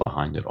of people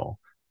behind it all.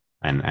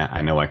 And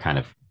I know I kind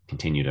of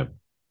continue to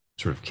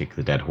sort of kick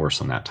the dead horse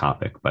on that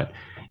topic, but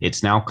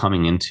it's now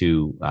coming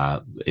into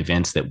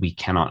events that we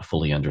cannot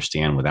fully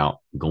understand without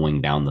going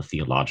down the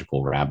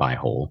theological rabbit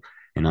hole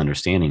and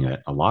understanding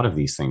that a lot of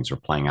these things are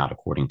playing out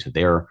according to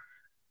their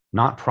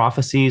not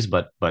prophecies,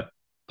 but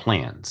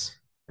plans.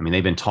 I mean,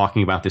 they've been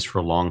talking about this for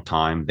a long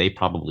time. They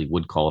probably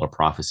would call it a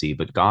prophecy,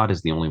 but God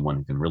is the only one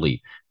who can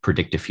really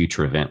predict a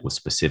future event with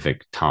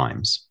specific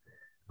times.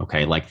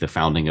 Okay, like the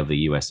founding of the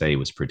USA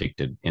was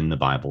predicted in the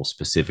Bible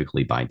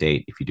specifically by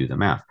date, if you do the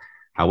math.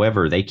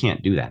 However, they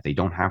can't do that. They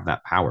don't have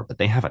that power, but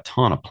they have a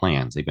ton of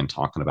plans they've been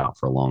talking about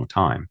for a long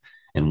time.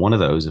 And one of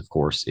those, of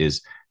course,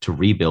 is to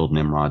rebuild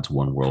Nimrod's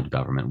one world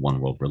government,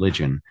 one world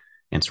religion,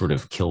 and sort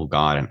of kill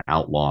God and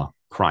outlaw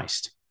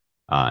Christ.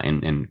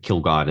 And kill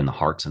God in the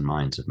hearts and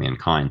minds of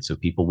mankind so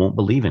people won't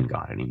believe in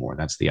God anymore.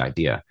 That's the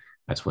idea.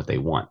 That's what they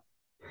want.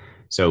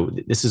 So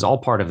this is all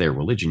part of their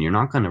religion. You're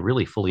not going to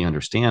really fully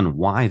understand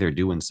why they're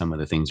doing some of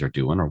the things they're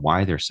doing or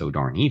why they're so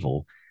darn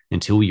evil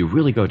until you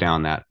really go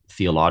down that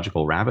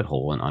theological rabbit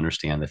hole and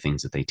understand the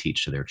things that they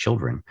teach to their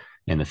children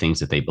and the things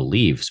that they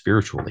believe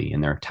spiritually in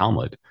their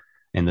Talmud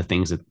and the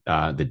things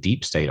that the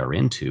deep state are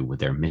into with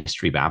their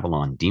mystery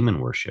Babylon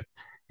demon worship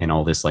and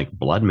all this like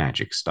blood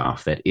magic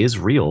stuff that is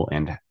real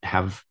and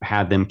have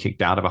had them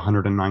kicked out of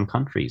 109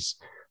 countries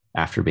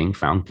after being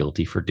found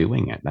guilty for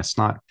doing it. That's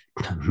not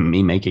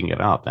me making it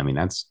up. I mean,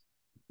 that's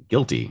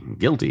guilty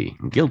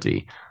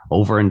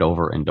over and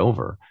over and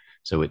over.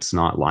 So it's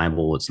not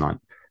libel. It's not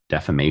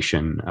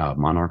defamation.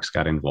 Monarchs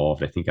got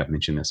involved. I think I've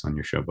mentioned this on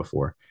your show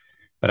before,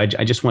 but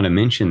I just want to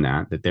mention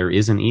that there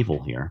is an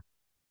evil here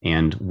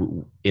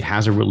and it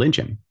has a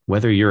religion,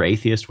 whether you're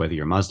atheist, whether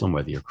you're Muslim,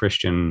 whether you're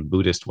Christian,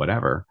 Buddhist,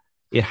 whatever.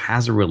 It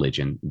has a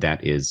religion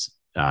that is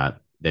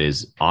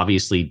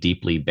obviously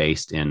deeply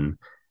based in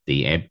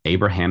the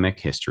Abrahamic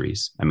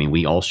histories. I mean,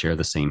 we all share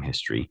the same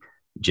history.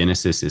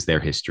 Genesis is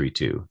their history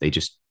too. They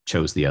just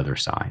chose the other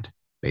side,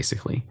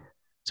 basically.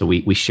 So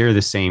we share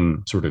the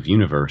same sort of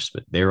universe,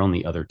 but they're on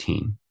the other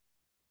team.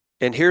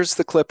 And here's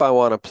the clip I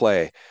want to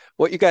play.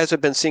 What you guys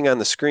have been seeing on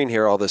the screen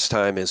here all this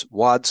time is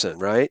Watson,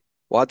 right?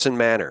 Watson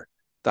Manor.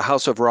 The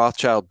House of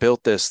Rothschild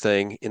built this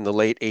thing in the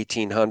late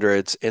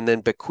 1800s and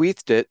then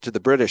bequeathed it to the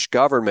British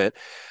government.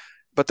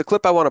 But the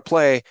clip I want to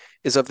play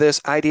is of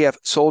this IDF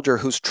soldier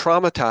who's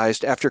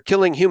traumatized after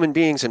killing human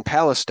beings in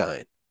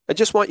Palestine. I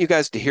just want you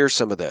guys to hear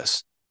some of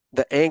this.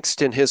 The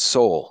angst in his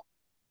soul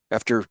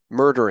after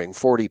murdering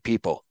 40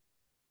 people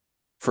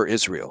for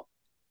Israel.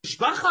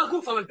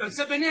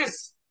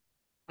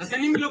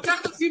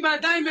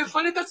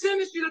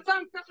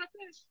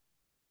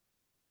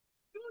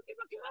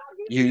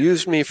 You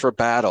used me for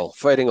battle,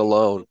 fighting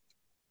alone.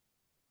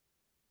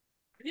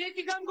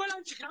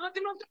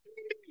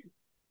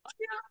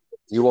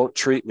 You won't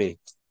treat me.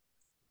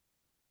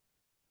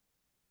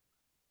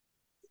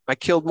 I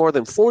killed more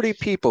than 40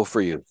 people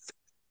for you.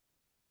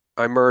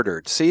 I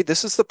murdered. See,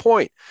 this is the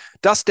point.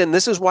 Dustin,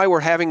 this is why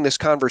we're having this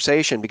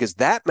conversation, because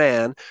that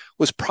man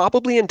was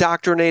probably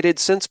indoctrinated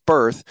since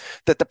birth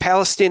that the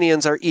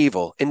Palestinians are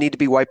evil and need to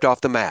be wiped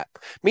off the map.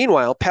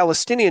 Meanwhile,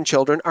 Palestinian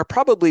children are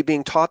probably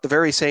being taught the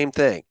very same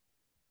thing.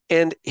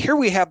 And here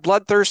we have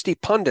bloodthirsty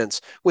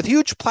pundits with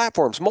huge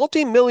platforms,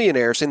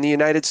 multimillionaires in the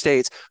United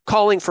States,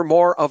 calling for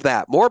more of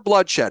that, more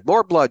bloodshed,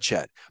 more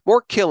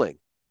killing.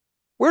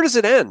 Where does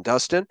it end,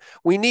 Dustin?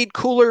 We need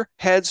cooler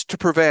heads to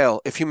prevail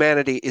if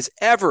humanity is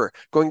ever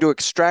going to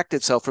extract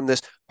itself from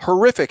this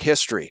horrific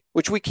history,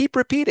 which we keep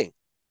repeating.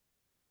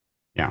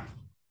 Yeah.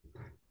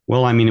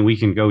 Well, I mean, we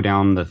can go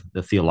down the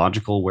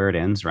theological where it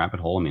ends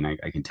rabbit hole. I mean,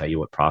 I can tell you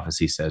what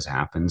prophecy says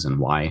happens and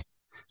why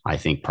I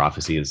think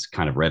prophecy is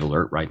kind of red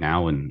alert right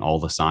now, and all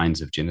the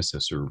signs of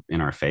Genesis are in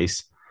our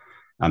face.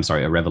 I'm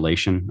sorry, a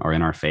Revelation are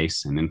in our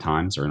face, and end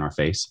times are in our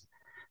face.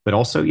 But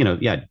also,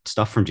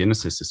 stuff from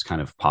Genesis is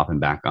kind of popping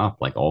back up,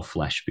 like all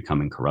flesh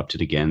becoming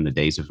corrupted again, the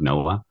days of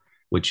Noah,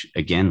 which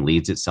again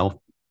leads itself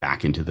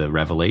back into the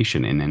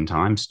Revelation and end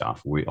time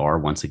stuff. We are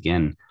once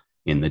again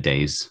in the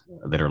days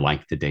that are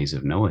like the days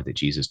of Noah that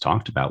Jesus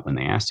talked about when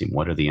they asked him,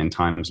 what are the end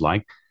times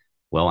like?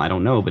 Well, I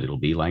don't know, but it'll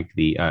be like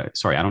I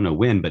don't know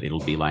when, but it'll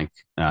be like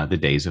the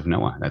days of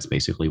Noah. That's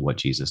basically what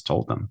Jesus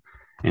told them.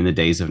 And the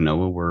days of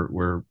Noah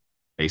were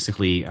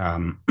basically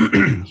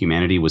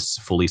humanity was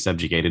fully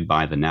subjugated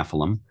by the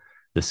Nephilim,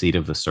 the seed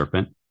of the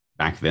serpent.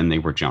 Back then, they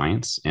were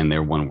giants, and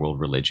their one world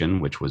religion,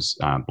 which was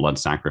blood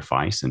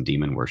sacrifice and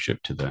demon worship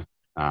to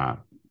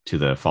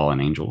the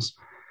fallen angels,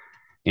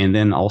 and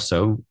then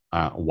also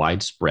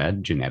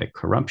widespread genetic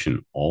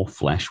corruption. All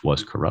flesh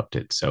was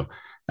corrupted. So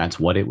that's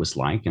what it was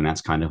like, and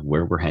that's kind of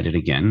where we're headed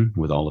again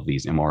with all of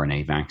these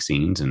mRNA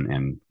vaccines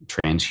and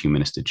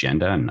transhumanist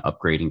agenda and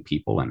upgrading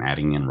people and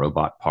adding in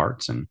robot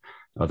parts and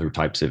other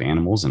types of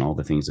animals and all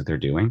the things that they're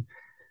doing.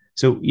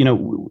 So,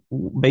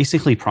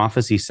 basically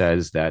prophecy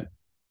says that,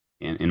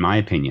 in my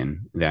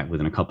opinion, that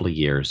within a couple of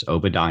years,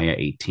 Obadiah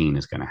 18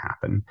 is going to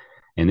happen.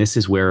 And this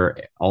is where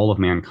all of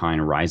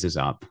mankind rises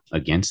up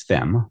against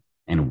them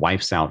and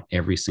wipes out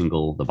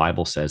the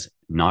Bible says,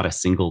 not a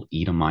single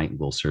Edomite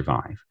will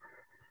survive.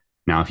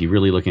 Now, if you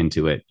really look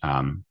into it,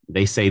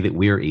 they say that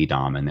we're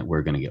Edom and that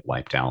we're going to get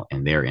wiped out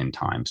in their end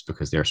times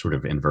because they're sort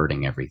of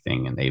inverting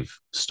everything and they've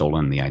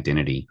stolen the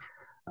identity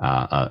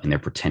and they're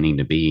pretending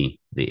to be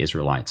the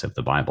Israelites of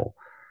the Bible,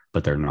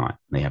 but they're not.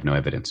 They have no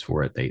evidence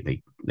for it.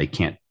 They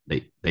can't.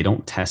 They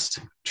don't test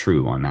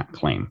true on that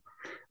claim.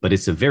 But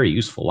it's a very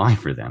useful lie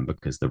for them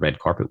because the red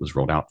carpet was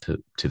rolled out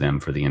to them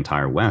for the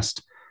entire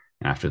West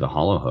after the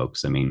Hollow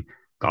hoax. I mean,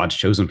 God's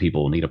chosen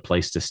people need a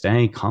place to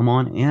stay. Come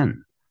on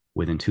in.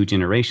 Within 2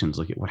 generations,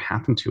 look at what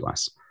happened to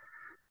us.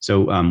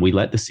 So we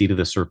let the seed of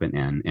the serpent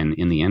in. And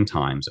in the end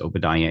times,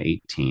 Obadiah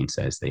 18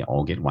 says they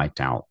all get wiped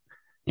out.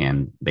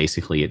 And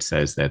basically it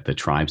says that the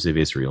tribes of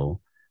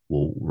Israel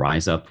will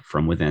rise up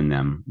from within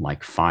them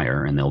like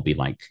fire and they'll be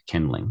like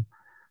kindling.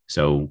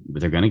 So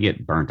they're going to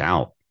get burnt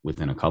out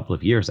within a couple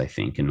of years, I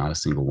think, and not a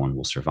single one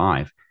will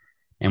survive.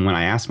 And when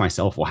I ask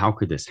myself, well, how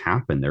could this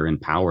happen? They're in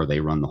power. They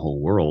run the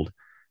whole world.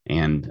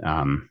 And,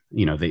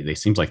 they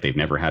seems like they've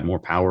never had more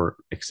power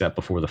except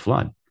before the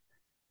flood.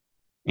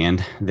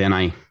 And then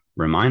I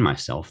remind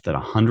myself that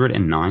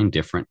 109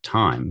 different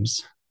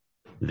times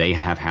they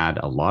have had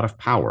a lot of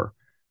power,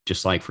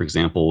 just like, for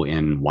example,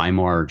 in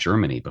Weimar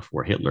Germany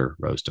before Hitler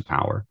rose to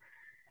power.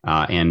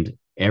 And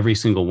every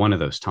single one of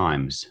those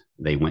times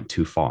they went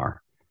too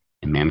far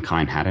and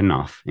mankind had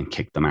enough and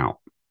kicked them out.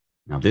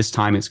 Now, this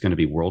time it's going to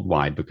be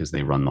worldwide because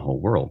they run the whole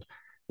world.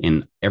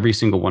 In every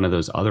single one of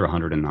those other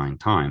 109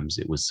 times,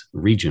 it was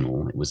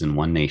regional. It was in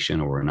one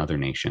nation or another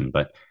nation.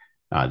 But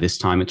this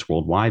time it's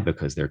worldwide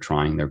because they're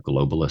trying their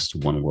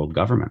globalist one world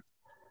government.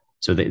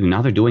 So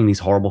now they're doing these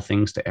horrible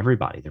things to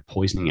everybody. They're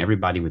poisoning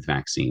everybody with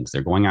vaccines.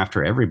 They're going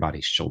after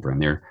everybody's children.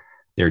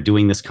 They're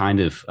doing this kind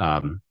of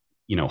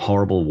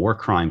horrible war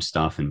crime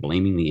stuff and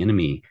blaming the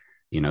enemy.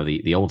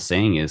 The old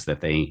saying is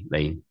that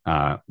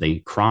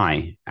they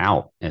cry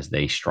out as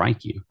they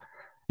strike you.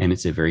 And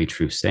it's a very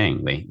true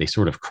saying. They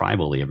sort of cry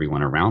bully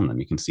everyone around them.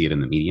 You can see it in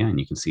the media and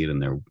you can see it in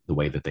the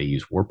way that they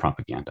use war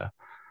propaganda.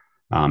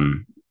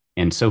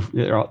 And so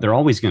they're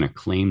always going to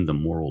claim the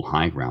moral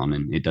high ground,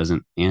 and it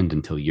doesn't end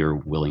until you're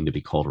willing to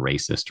be called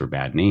racist or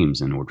bad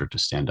names in order to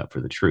stand up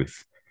for the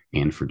truth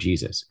and for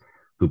Jesus,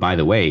 who, by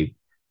the way,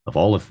 of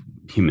all of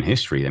human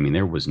history, I mean,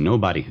 there was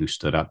nobody who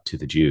stood up to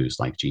the Jews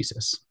like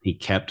Jesus. He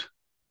kept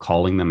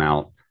calling them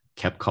out,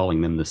 kept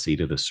calling them the seed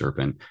of the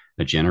serpent,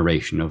 a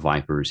generation of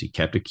vipers. He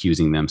kept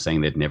accusing them, saying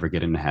they'd never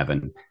get into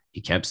heaven.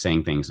 He kept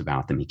saying things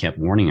about them. He kept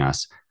warning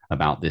us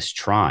about this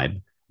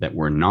tribe that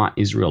were not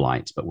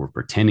Israelites, but were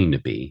pretending to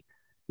be,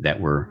 that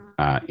were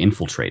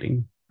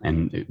infiltrating.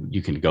 And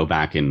you can go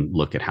back and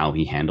look at how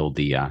he handled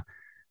the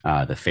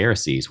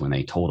Pharisees when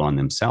they told on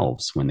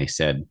themselves, when they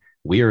said,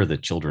 "We are the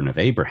children of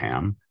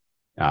Abraham."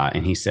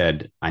 And he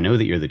said, "I know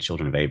that you're the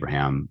children of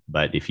Abraham,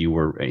 but if you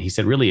were," he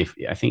said, really,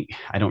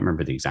 I don't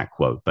remember the exact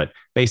quote, but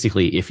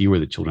basically, if you were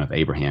the children of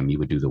Abraham, you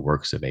would do the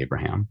works of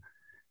Abraham.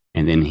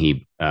 And then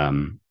he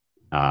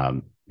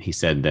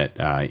said that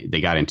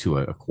they got into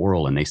a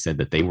quarrel and they said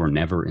that they were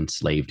never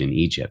enslaved in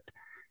Egypt.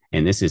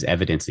 And this is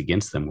evidence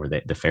against them where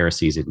the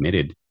Pharisees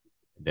admitted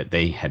that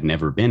they had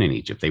never been in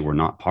Egypt. They were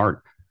not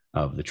part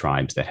of the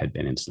tribes that had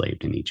been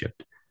enslaved in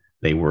Egypt.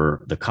 They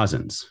were the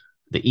cousins,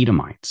 the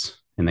Edomites,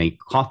 and they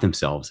caught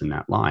themselves in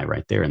that lie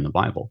right there in the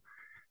Bible.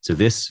 So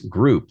this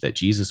group that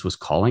Jesus was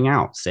calling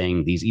out,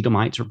 saying these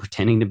Edomites are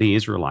pretending to be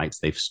Israelites,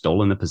 they've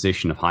stolen the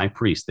position of high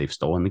priest, they've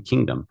stolen the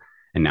kingdom,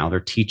 and now they're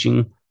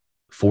teaching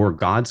for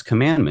God's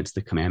commandments,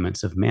 the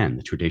commandments of men,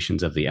 the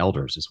traditions of the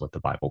elders is what the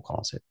Bible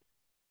calls it.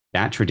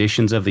 That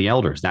traditions of the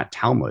elders, that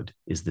Talmud,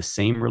 is the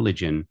same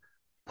religion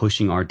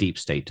pushing our deep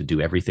state to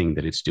do everything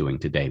that it's doing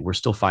today. We're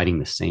still fighting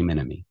the same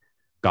enemy.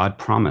 God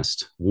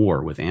promised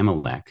war with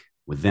Amalek,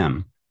 with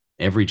them,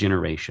 every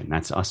generation.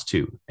 That's us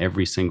too,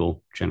 every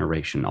single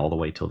generation, all the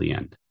way till the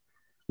end.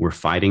 We're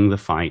fighting the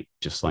fight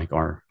just like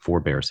our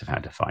forebears have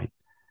had to fight.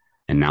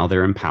 And now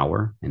they're in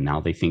power, and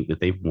now they think that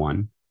they've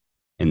won.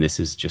 And this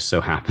is just so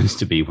happens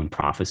to be when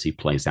prophecy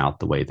plays out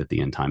the way that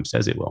the end time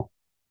says it will.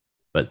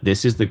 But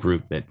this is the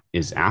group that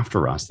is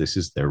after us. This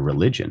is their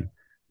religion.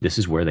 This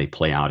is where they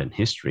play out in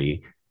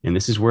history. And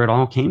this is where it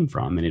all came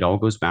from. And it all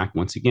goes back,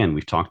 once again,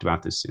 we've talked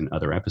about this in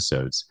other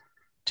episodes,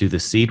 to the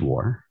seed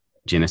war,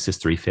 Genesis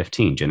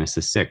 3:15,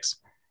 Genesis 6.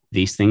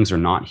 These things are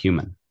not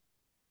human.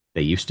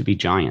 They used to be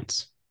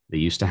giants. They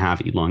used to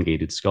have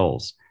elongated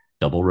skulls,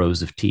 double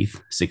rows of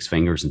teeth, 6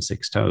 fingers and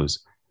 6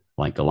 toes,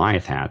 like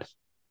Goliath had.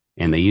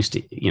 And they used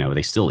to,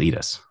 they still eat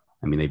us.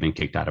 I mean, they've been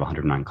kicked out of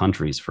 109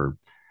 countries for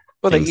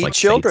Well, they things eat like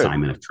children. Saint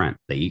Simon of Trent.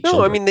 They eat No, I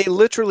children. mean, they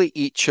literally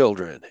eat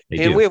children. They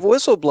And do. we have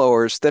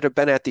whistleblowers that have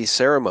been at these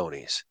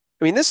ceremonies.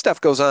 I mean, this stuff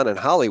goes on in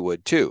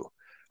Hollywood too.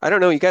 I don't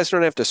know. You guys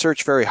don't have to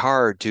search very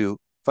hard to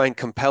find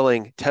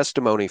compelling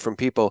testimony from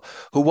people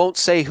who won't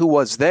say who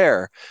was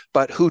there,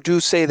 but who do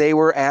say they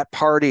were at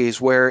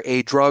parties where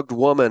a drugged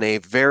woman, a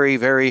very,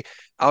 very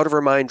out of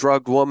her mind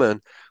drugged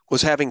woman,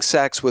 was having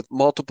sex with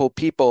multiple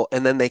people,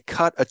 and then they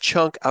cut a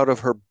chunk out of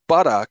her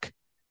buttock,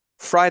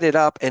 fried it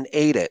up, and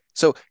ate it.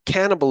 So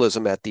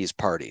cannibalism at these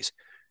parties.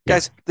 Yeah.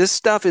 Guys, this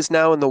stuff is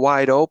now in the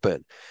wide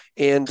open.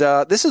 And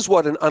this is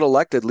what an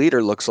unelected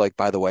leader looks like,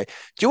 by the way.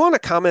 Do you want to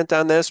comment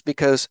on this?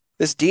 Because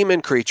this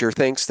demon creature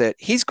thinks that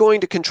he's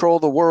going to control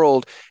the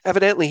world.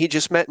 Evidently, he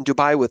just met in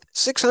Dubai with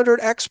 600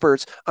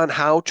 experts on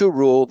how to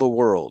rule the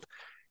world.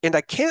 And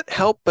I can't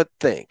help but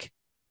think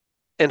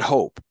and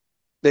hope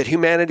that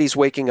humanity's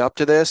waking up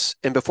to this.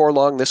 And before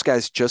long, this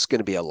guy's just going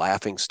to be a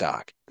laughing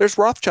stock. There's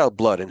Rothschild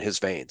blood in his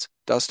veins.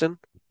 Dustin?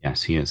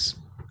 Yes, he is.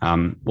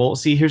 Well,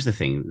 see, here's the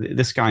thing.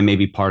 This guy may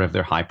be part of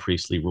their high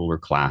priestly ruler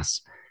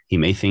class. He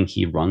may think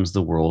he runs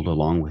the world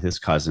along with his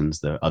cousins,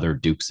 the other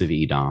dukes of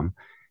Edom.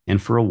 And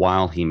for a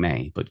while he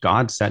may, but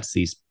God sets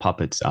these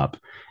puppets up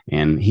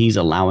and he's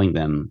allowing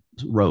them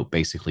rope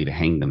basically to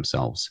hang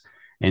themselves.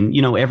 And,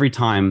 every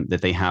time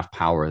that they have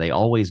power, they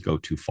always go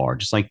too far,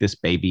 just like this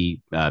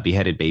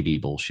beheaded baby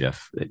bullshit.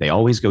 They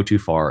always go too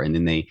far and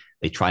then they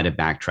try to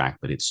backtrack,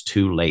 but it's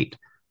too late.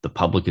 The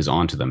public is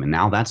onto them. And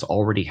now that's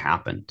already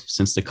happened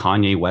since the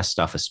Kanye West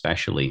stuff,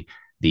 especially.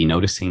 The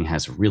noticing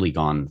has really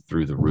gone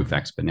through the roof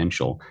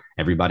exponential.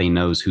 Everybody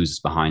knows who's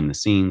behind the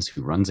scenes,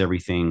 who runs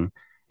everything,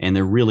 and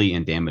they're really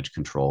in damage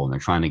control. And they're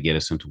trying to get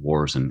us into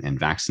wars and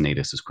vaccinate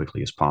us as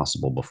quickly as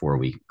possible before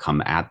we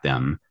come at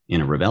them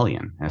in a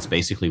rebellion. That's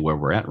basically where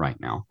we're at right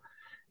now.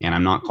 And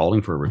I'm not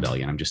calling for a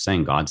rebellion. I'm just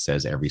saying God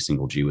says every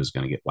single Jew is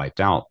going to get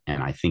wiped out.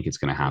 And I think it's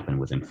going to happen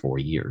within 4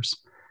 years.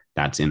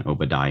 That's in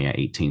Obadiah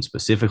 18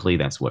 specifically.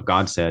 That's what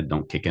God said.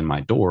 Don't kick in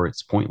my door.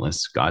 It's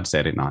pointless. God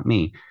said it, not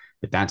me.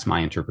 But that's my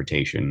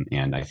interpretation.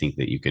 And I think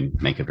that you can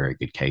make a very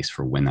good case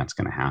for when that's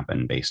going to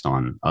happen based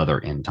on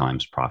other end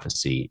times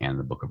prophecy and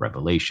the book of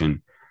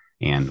Revelation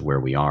and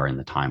where we are in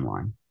the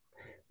timeline.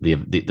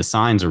 The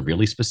signs are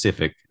really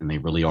specific and they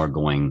really are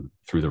going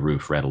through the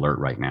roof, red alert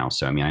right now.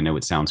 So, I mean, I know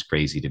it sounds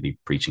crazy to be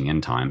preaching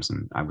end times,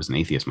 and I was an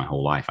atheist my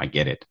whole life. I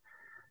get it.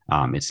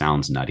 It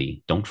sounds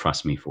nutty. Don't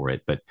trust me for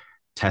it, but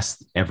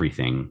test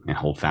everything and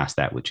hold fast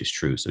that which is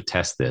true. So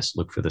test this,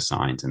 look for the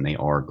signs, and they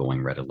are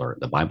going red alert.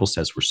 The Bible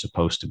says we're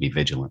supposed to be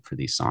vigilant for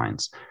these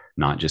signs,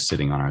 not just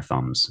sitting on our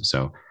thumbs.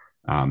 So,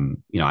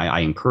 I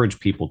encourage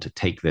people to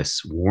take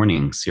this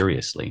warning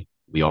seriously.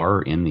 We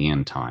are in the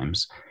end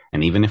times.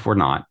 And even if we're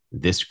not,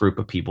 this group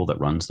of people that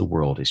runs the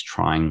world is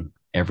trying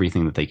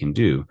everything that they can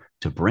do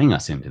to bring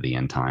us into the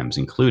end times,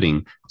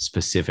 including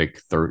specific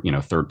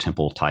third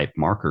temple type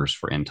markers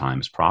for end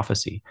times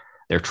prophecy.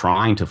 They're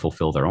trying to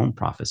fulfill their own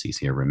prophecies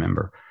here.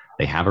 Remember,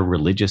 they have a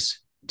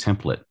religious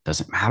template.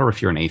 Doesn't matter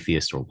if you're an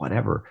atheist or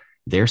whatever.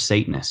 They're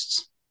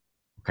Satanists.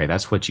 Okay,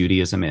 that's what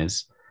Judaism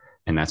is.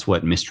 And that's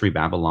what Mystery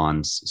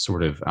Babylon's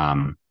sort of,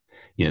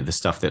 the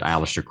stuff that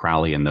Aleister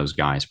Crowley and those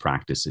guys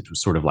practice. It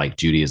was sort of like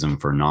Judaism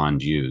for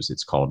non-Jews.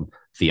 It's called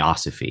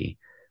Theosophy,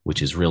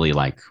 which is really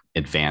like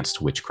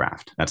advanced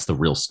witchcraft. That's the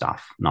real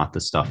stuff, not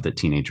the stuff that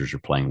teenagers are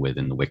playing with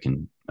in the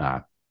Wiccan,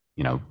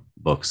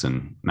 books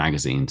and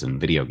magazines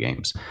and video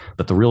games.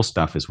 But the real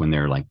stuff is when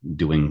they're like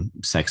doing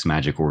sex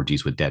magic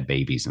orgies with dead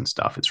babies and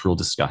stuff. It's real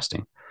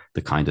disgusting.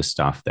 The kind of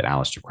stuff that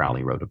Aleister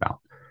Crowley wrote about.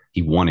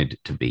 He wanted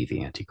to be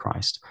the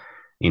Antichrist.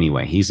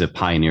 Anyway, he's a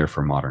pioneer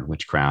for modern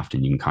witchcraft,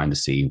 and you can kind of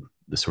see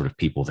the sort of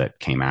people that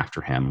came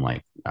after him,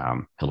 like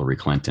Hillary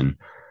Clinton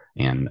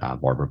and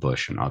Barbara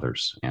Bush and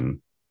others.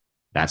 And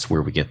that's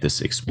where we get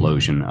this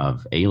explosion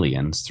of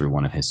aliens through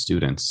one of his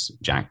students,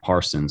 Jack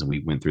Parsons. And we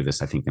went through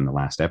this, I think, in the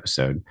last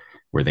episode,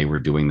 where they were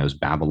doing those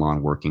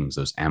Babylon workings,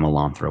 those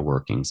Amelanthra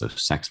workings,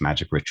 those sex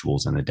magic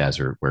rituals in the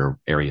desert, where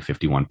Area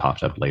 51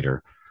 popped up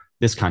later.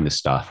 This kind of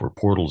stuff, where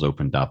portals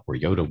opened up, where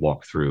Yoda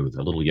walked through,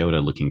 the little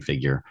Yoda-looking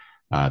figure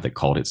that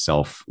called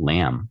itself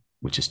Lamb,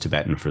 which is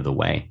Tibetan for the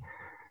way.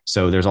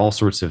 So there's all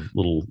sorts of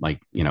little,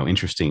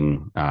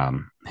 interesting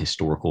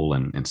historical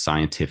and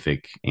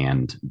scientific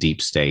and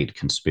deep state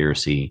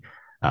conspiracy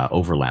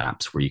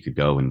overlaps where you could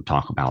go and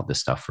talk about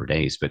this stuff for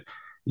days. But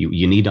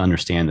you need to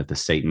understand that the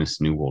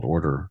Satanist New World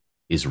Order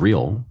is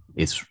real.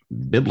 It's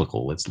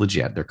biblical. It's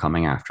legit. They're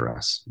coming after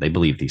us. They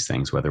believe these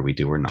things, whether we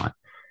do or not.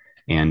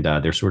 And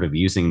they're sort of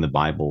using the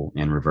Bible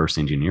and reverse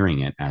engineering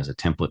it as a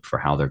template for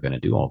how they're going to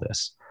do all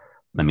this.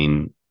 I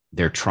mean,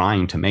 they're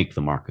trying to make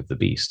the mark of the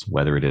beast,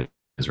 whether it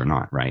is or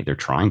not, right? They're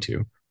trying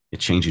to. It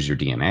changes your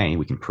DNA.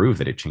 We can prove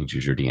that it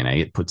changes your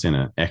DNA. It puts in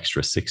an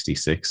extra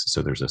 66.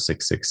 So there's a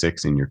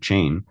 666 in your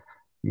chain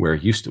where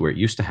it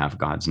used to have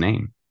God's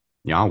name,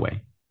 Yahweh,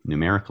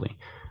 numerically.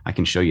 I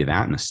can show you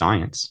that in the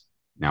science.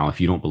 Now,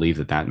 if you don't believe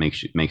that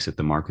makes it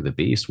the mark of the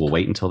beast, we'll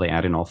wait until they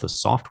add in all the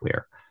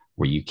software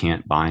where you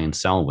can't buy and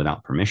sell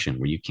without permission,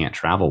 where you can't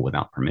travel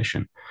without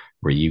permission,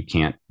 where you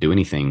can't do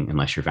anything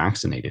unless you're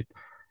vaccinated.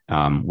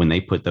 When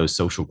they put those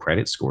social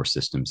credit score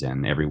systems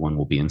in, everyone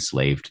will be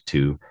enslaved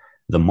to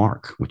the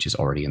mark, which is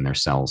already in their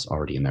cells,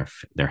 already in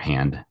their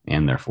hand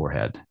and their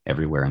forehead,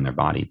 everywhere in their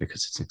body,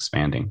 because it's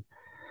expanding.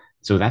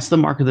 So that's the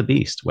mark of the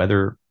beast.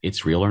 Whether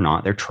it's real or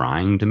not, they're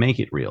trying to make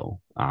it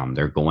real.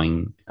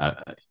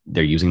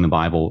 They're using the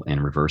Bible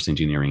and reverse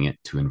engineering it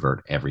to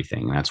invert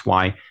everything. And that's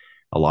why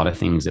a lot of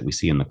things that we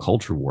see in the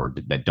culture war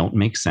that don't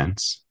make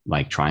sense,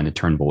 like trying to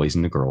turn boys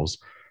into girls,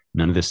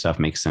 none of this stuff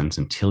makes sense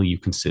until you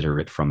consider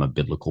it from a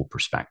biblical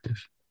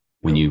perspective.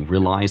 When you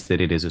realize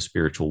that it is a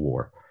spiritual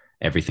war,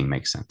 everything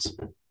makes sense.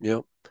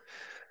 Yep.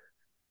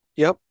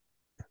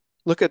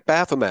 Look at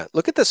Baphomet.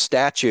 Look at the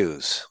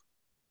statues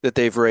that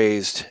they've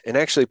raised and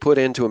actually put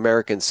into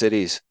American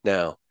cities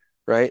now,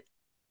 right?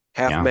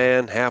 Half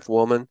man, half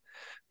woman.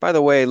 By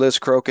the way, Liz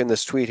Crokin,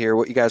 this tweet here,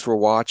 what you guys were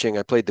watching,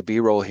 I played the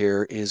B-roll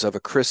here, is of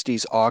a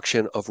Christie's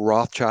auction of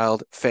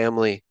Rothschild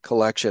family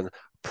collection,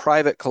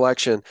 private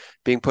collection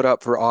being put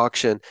up for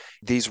auction.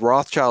 These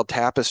Rothschild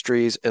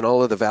tapestries and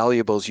all of the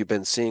valuables you've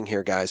been seeing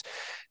here, guys,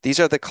 these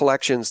are the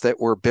collections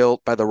that were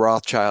built by the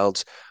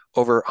Rothschilds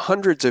over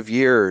hundreds of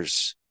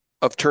years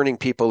of turning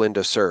people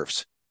into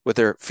serfs with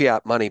their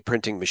fiat money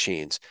printing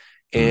machines.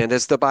 And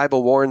as the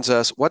Bible warns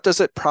us, what does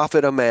it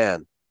profit a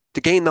man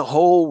to gain the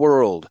whole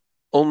world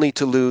only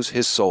to lose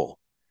his soul?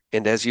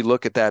 And as you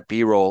look at that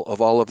B-roll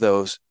of all of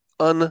those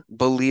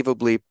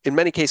unbelievably, in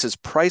many cases,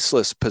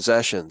 priceless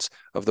possessions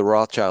of the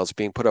Rothschilds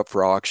being put up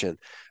for auction,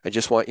 I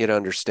just want you to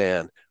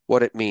understand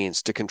what it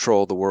means to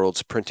control the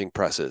world's printing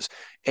presses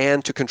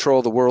and to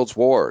control the world's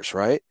wars,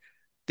 right?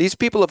 These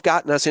people have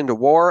gotten us into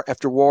war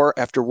after war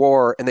after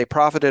war, and they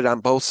profited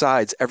on both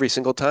sides every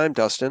single time,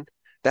 Dustin.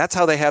 That's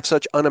how they have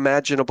such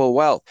unimaginable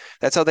wealth.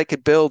 That's how they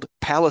could build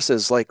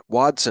palaces like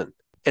Watson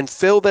and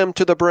fill them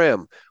to the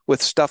brim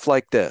with stuff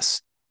like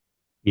this.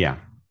 Yeah.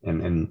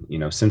 And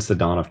since the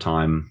dawn of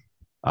time,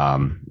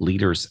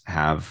 leaders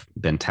have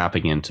been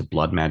tapping into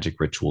blood magic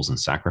rituals and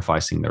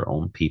sacrificing their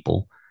own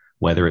people,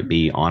 whether it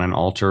be on an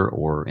altar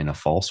or in a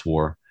false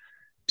war,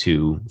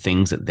 to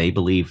things that they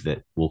believe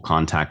that will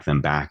contact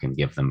them back and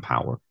give them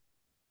power.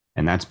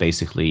 And that's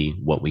basically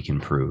what we can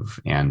prove.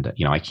 And,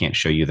 I can't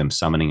show you them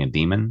summoning a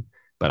demon,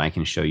 but I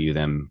can show you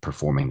them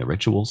performing the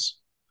rituals.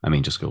 I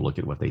mean, just go look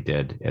at what they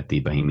did at the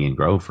Bohemian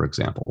Grove, for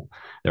example.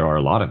 There are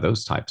a lot of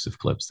those types of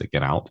clips that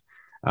get out.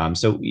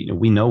 So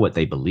we know what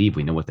they believe.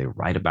 We know what they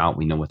write about.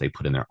 We know what they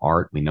put in their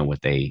art. We know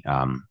what they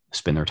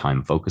spend their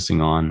time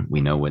focusing on.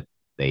 We know what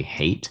they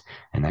hate.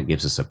 And that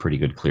gives us a pretty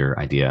good, clear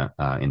idea,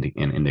 an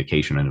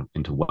indication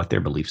into what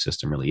their belief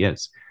system really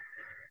is.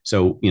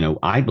 So,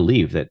 I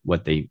believe that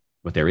what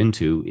they're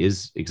into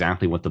is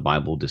exactly what the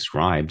Bible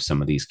describes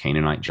some of these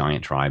Canaanite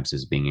giant tribes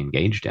as being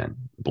engaged in: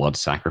 blood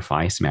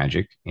sacrifice,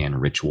 magic,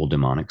 and ritual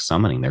demonic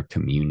summoning. They're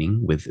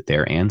communing with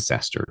their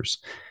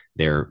ancestors.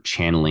 They're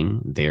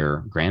channeling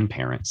their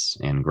grandparents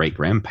and great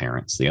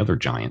grandparents, the other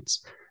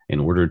giants, in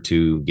order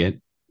to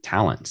get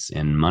talents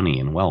and money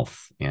and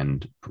wealth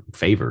and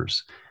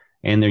favors.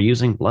 And they're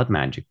using blood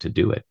magic to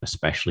do it,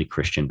 especially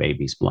Christian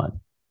babies' blood.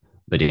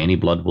 But any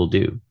blood will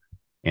do.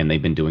 And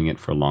they've been doing it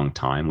for a long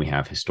time. We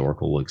have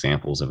historical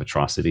examples of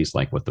atrocities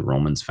like what the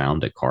Romans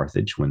found at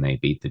Carthage when they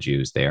beat the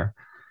Jews there.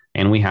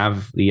 And we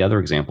have the other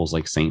examples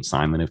like St.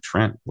 Simon of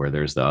Trent, where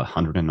there's the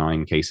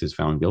 109 cases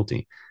found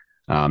guilty.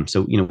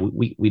 So,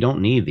 we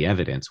don't need the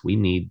evidence. We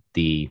need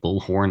the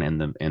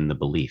bullhorn and the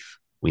belief.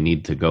 We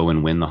need to go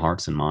and win the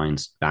hearts and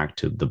minds back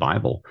to the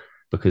Bible,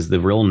 because the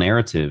real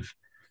narrative,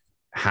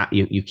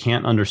 you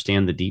can't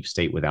understand the deep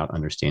state without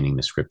understanding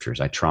the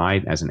scriptures. I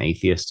tried as an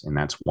atheist, and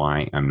that's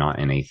why I'm not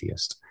an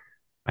atheist.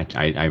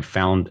 I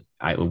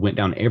went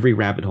down every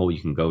rabbit hole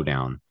you can go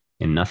down,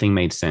 and nothing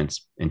made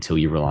sense until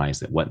you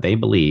realize that what they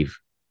believe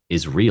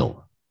is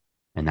real.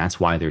 And that's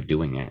why they're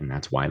doing it. And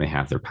that's why they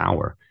have their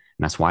power.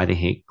 And that's why they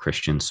hate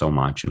Christians so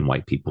much, and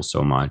white people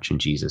so much, and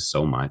Jesus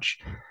so much.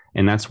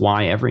 And that's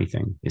why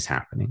everything is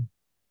happening.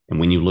 And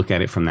when you look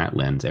at it from that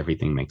lens,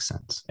 everything makes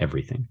sense.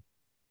 Everything.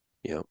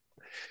 Yeah.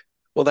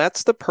 Well,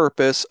 that's the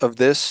purpose of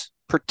this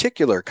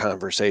particular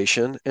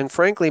conversation. And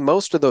frankly,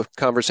 most of the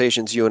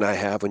conversations you and I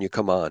have when you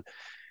come on.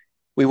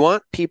 We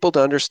want people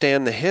to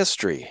understand the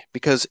history,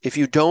 because if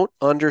you don't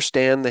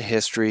understand the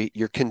history,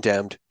 you're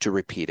condemned to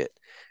repeat it.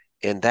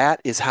 And that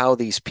is how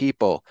these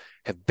people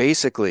have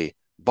basically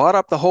bought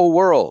up the whole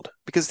world,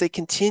 because they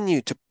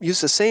continue to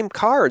use the same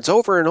cards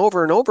over and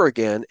over and over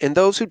again. And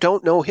those who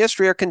don't know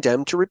history are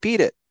condemned to repeat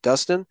it,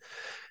 Dustin.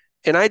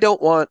 And I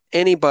don't want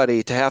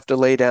anybody to have to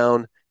lay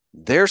down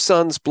their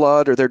son's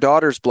blood or their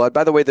daughter's blood.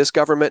 By the way, this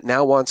government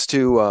now wants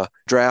to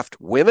draft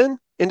women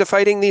into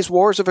fighting these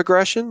wars of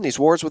aggression, these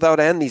wars without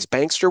end, these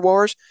bankster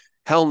wars?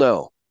 Hell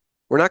no.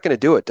 We're not going to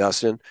do it,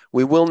 Dustin.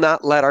 We will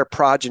not let our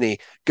progeny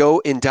go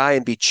and die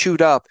and be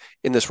chewed up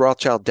in this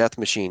Rothschild death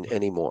machine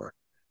anymore.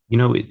 You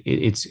know,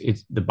 it's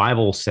the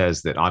Bible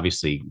says that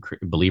obviously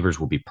believers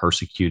will be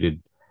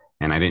persecuted.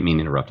 And I didn't mean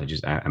to interrupt.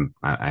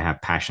 I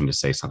have passion to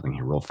say something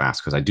here real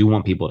fast because I do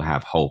want people to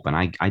have hope.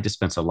 And I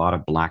dispense a lot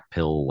of black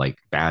pill, like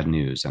bad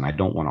news, and I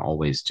don't want to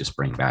always just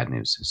bring bad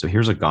news. So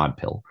here's a God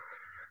pill.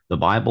 The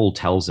Bible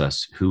tells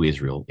us who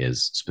Israel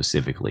is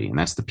specifically, and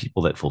that's the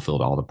people that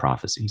fulfilled all the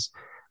prophecies,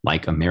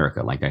 like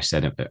America, like I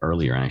said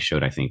earlier, and I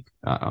showed, I think,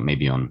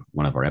 maybe on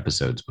one of our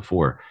episodes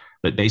before.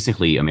 But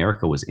basically,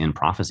 America was in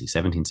prophecy.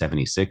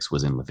 1776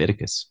 was in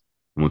Leviticus.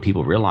 And when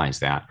people realize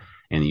that,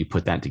 and you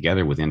put that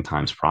together with end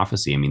times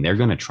prophecy, I mean, they're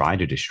going to try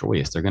to destroy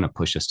us. They're going to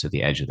push us to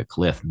the edge of the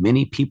cliff.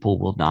 Many people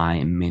will die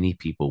and many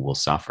people will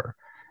suffer.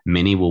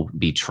 Many will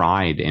be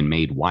tried and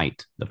made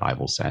white, the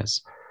Bible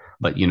says.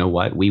 But you know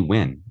what? We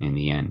win in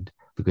the end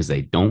because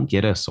they don't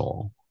get us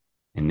all.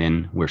 And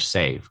then we're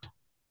saved.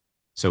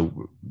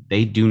 So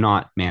they do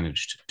not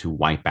manage to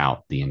wipe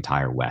out the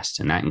entire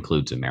West, and that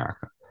includes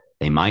America.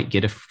 They might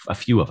get a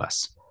few of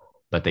us,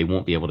 but they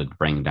won't be able to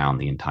bring down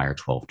the entire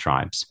 12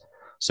 tribes.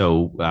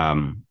 So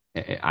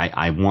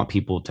I want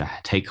people to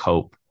take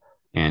hope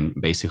and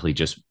basically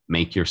just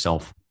make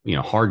yourself,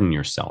 harden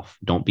yourself.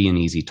 Don't be an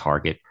easy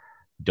target.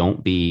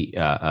 Don't be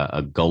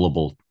a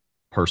gullible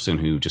person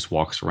who just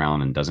walks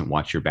around and doesn't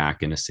watch your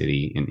back in a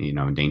city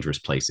in dangerous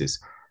places.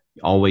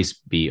 Always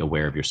be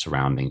aware of your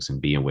surroundings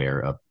and be aware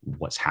of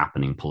what's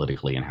happening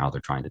politically and how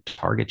they're trying to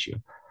target you.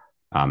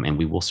 And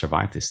we will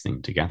survive this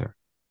thing together.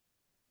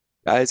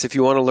 Guys, if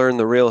you want to learn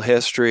the real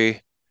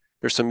history,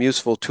 there's some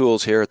useful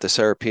tools here at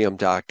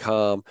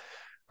theserapeum.com.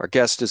 Our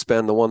guest has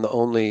been the one, the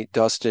only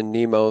Dustin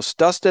Nemos.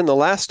 Dustin, the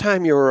last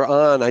time you were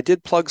on, I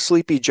did plug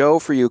Sleepy Joe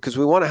for you because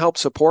we want to help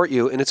support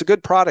you. And it's a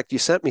good product. You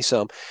sent me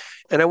some.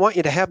 And I want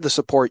you to have the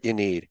support you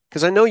need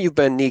because I know you've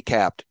been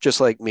kneecapped just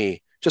like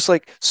me, just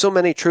like so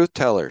many truth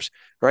tellers,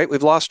 right?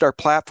 We've lost our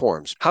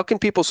platforms. How can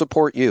people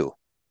support you?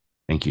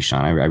 Thank you,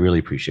 Sean. I really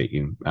appreciate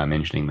you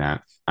mentioning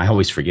that. I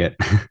always forget.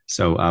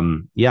 So,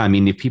 yeah, I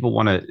mean, if people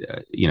want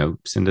to,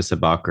 send us a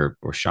buck or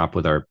shop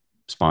with our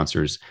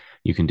sponsors,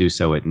 you can do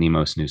so at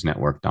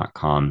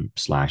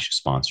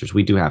nemosnewsnetwork.com/sponsors.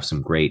 We do have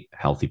some great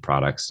healthy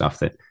products, stuff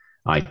that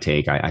I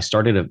take. I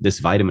started this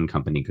vitamin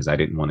company because I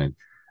didn't want to,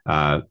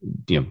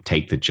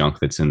 take the junk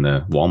that's in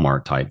the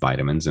Walmart type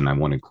vitamins, and I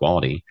wanted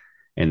quality.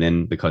 And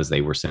then because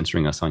they were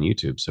censoring us on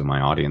YouTube, so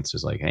my audience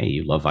was like, "Hey,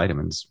 you love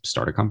vitamins?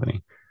 Start a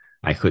company."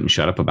 I couldn't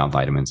shut up about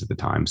vitamins at the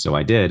time, so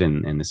I did,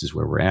 and this is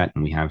where we're at.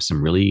 And we have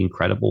some really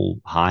incredible,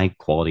 high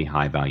quality,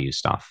 high value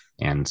stuff,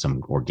 and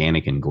some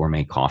organic and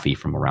gourmet coffee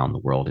from around the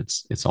world.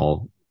 It's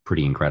all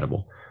pretty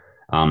incredible.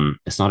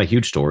 It's not a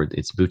huge store;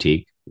 it's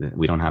boutique.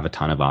 We don't have a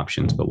ton of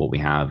options, but what we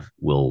have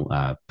will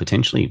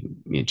potentially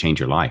change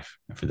your life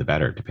for the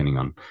better, depending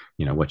on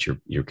what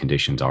your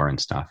conditions are and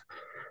stuff.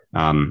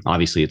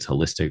 Obviously, it's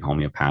holistic,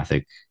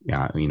 homeopathic.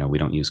 We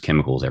don't use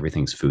chemicals.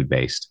 Everything's food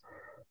based.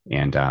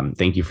 And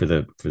thank you for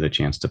the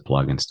chance to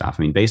plug and stuff.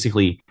 I mean,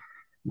 basically,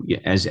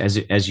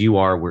 as you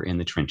are, we're in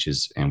the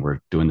trenches and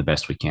we're doing the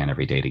best we can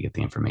every day to get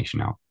the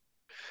information out.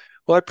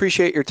 Well, I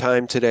appreciate your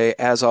time today.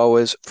 As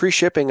always, free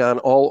shipping on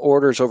all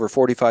orders over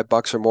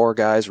 $45 or more,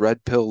 guys.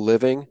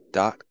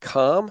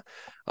 redpillliving.com.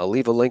 I'll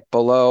leave a link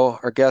below.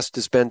 Our guest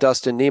has been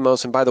Dustin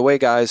Nemos. And by the way,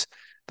 guys,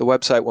 the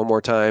website one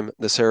more time,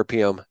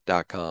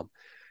 theserapeum.com.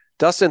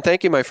 Dustin,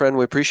 thank you, my friend.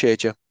 We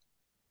appreciate you.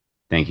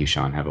 Thank you,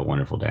 Sean. Have a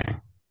wonderful day.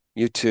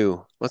 You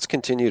too. Let's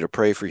continue to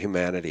pray for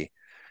humanity.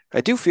 I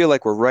do feel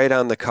like we're right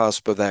on the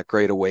cusp of that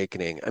great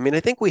awakening. I mean,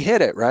 I think we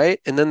hit it, right?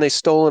 And then they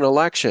stole an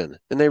election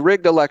and they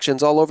rigged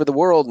elections all over the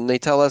world. And they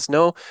tell us,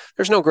 no,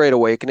 there's no great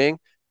awakening.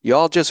 You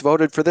all just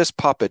voted for this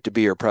puppet to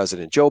be your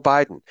president, Joe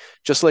Biden,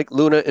 just like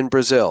Luna in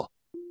Brazil.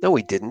 No,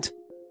 we didn't.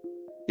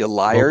 You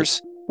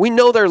liars. We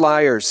know they're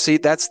liars. See,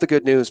 that's the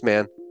good news,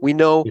 man. We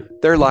know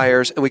they're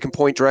liars and we can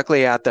point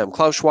directly at them.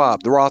 Klaus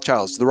Schwab, the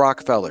Rothschilds, the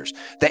Rockefellers,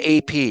 the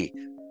AP,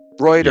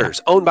 Reuters,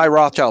 owned by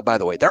Rothschild, by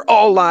the way. They're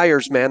all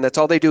liars, man. That's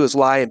all they do is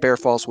lie and bear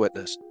false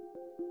witness.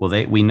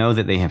 Well, we know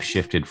that they have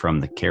shifted from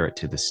the carrot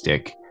to the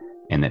stick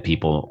and that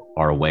people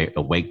are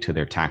awake to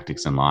their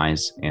tactics and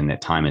lies and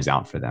that time is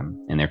out for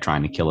them. And they're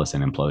trying to kill us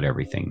and implode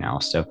everything now.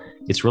 So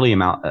it's really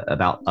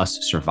about us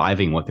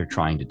surviving what they're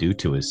trying to do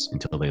to us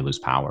until they lose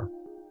power.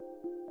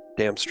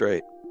 Damn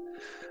straight.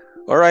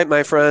 All right,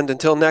 my friend.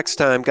 Until next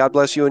time, God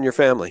bless you and your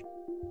family.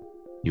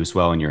 You as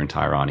well and your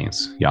entire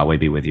audience. Yahweh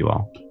be with you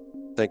all.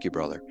 Thank you,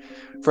 brother.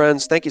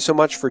 Friends, thank you so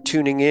much for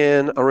tuning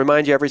in. I'll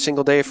remind you every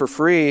single day for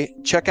free,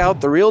 check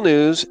out the real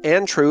news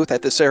and truth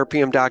at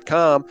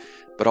theserapeum.com,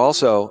 but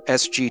also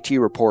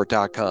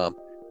sgtreport.com.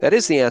 That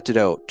is the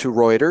antidote to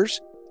Reuters,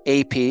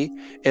 AP,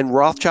 and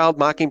Rothschild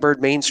Mockingbird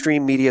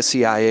mainstream media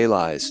CIA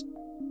lies.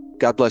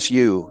 God bless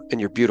you and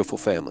your beautiful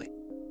family.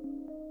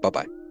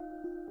 Bye-bye.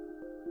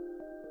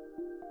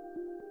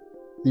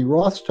 The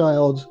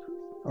Rothschilds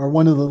are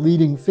one of the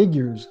leading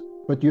figures,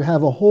 but you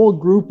have a whole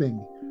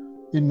grouping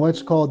in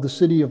what's called the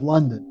City of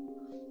London.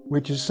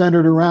 which is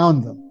centered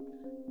around them.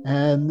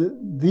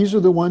 And these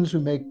are the ones who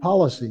make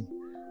policy.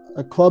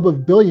 A club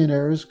of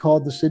billionaires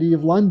called the City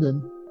of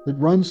London that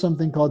runs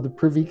something called the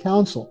Privy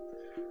Council.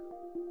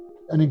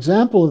 An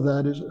example of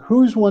that is,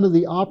 who's one of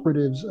the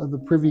operatives of the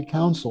Privy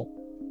Council?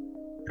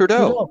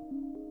 Trudeau.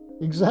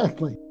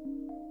 Exactly.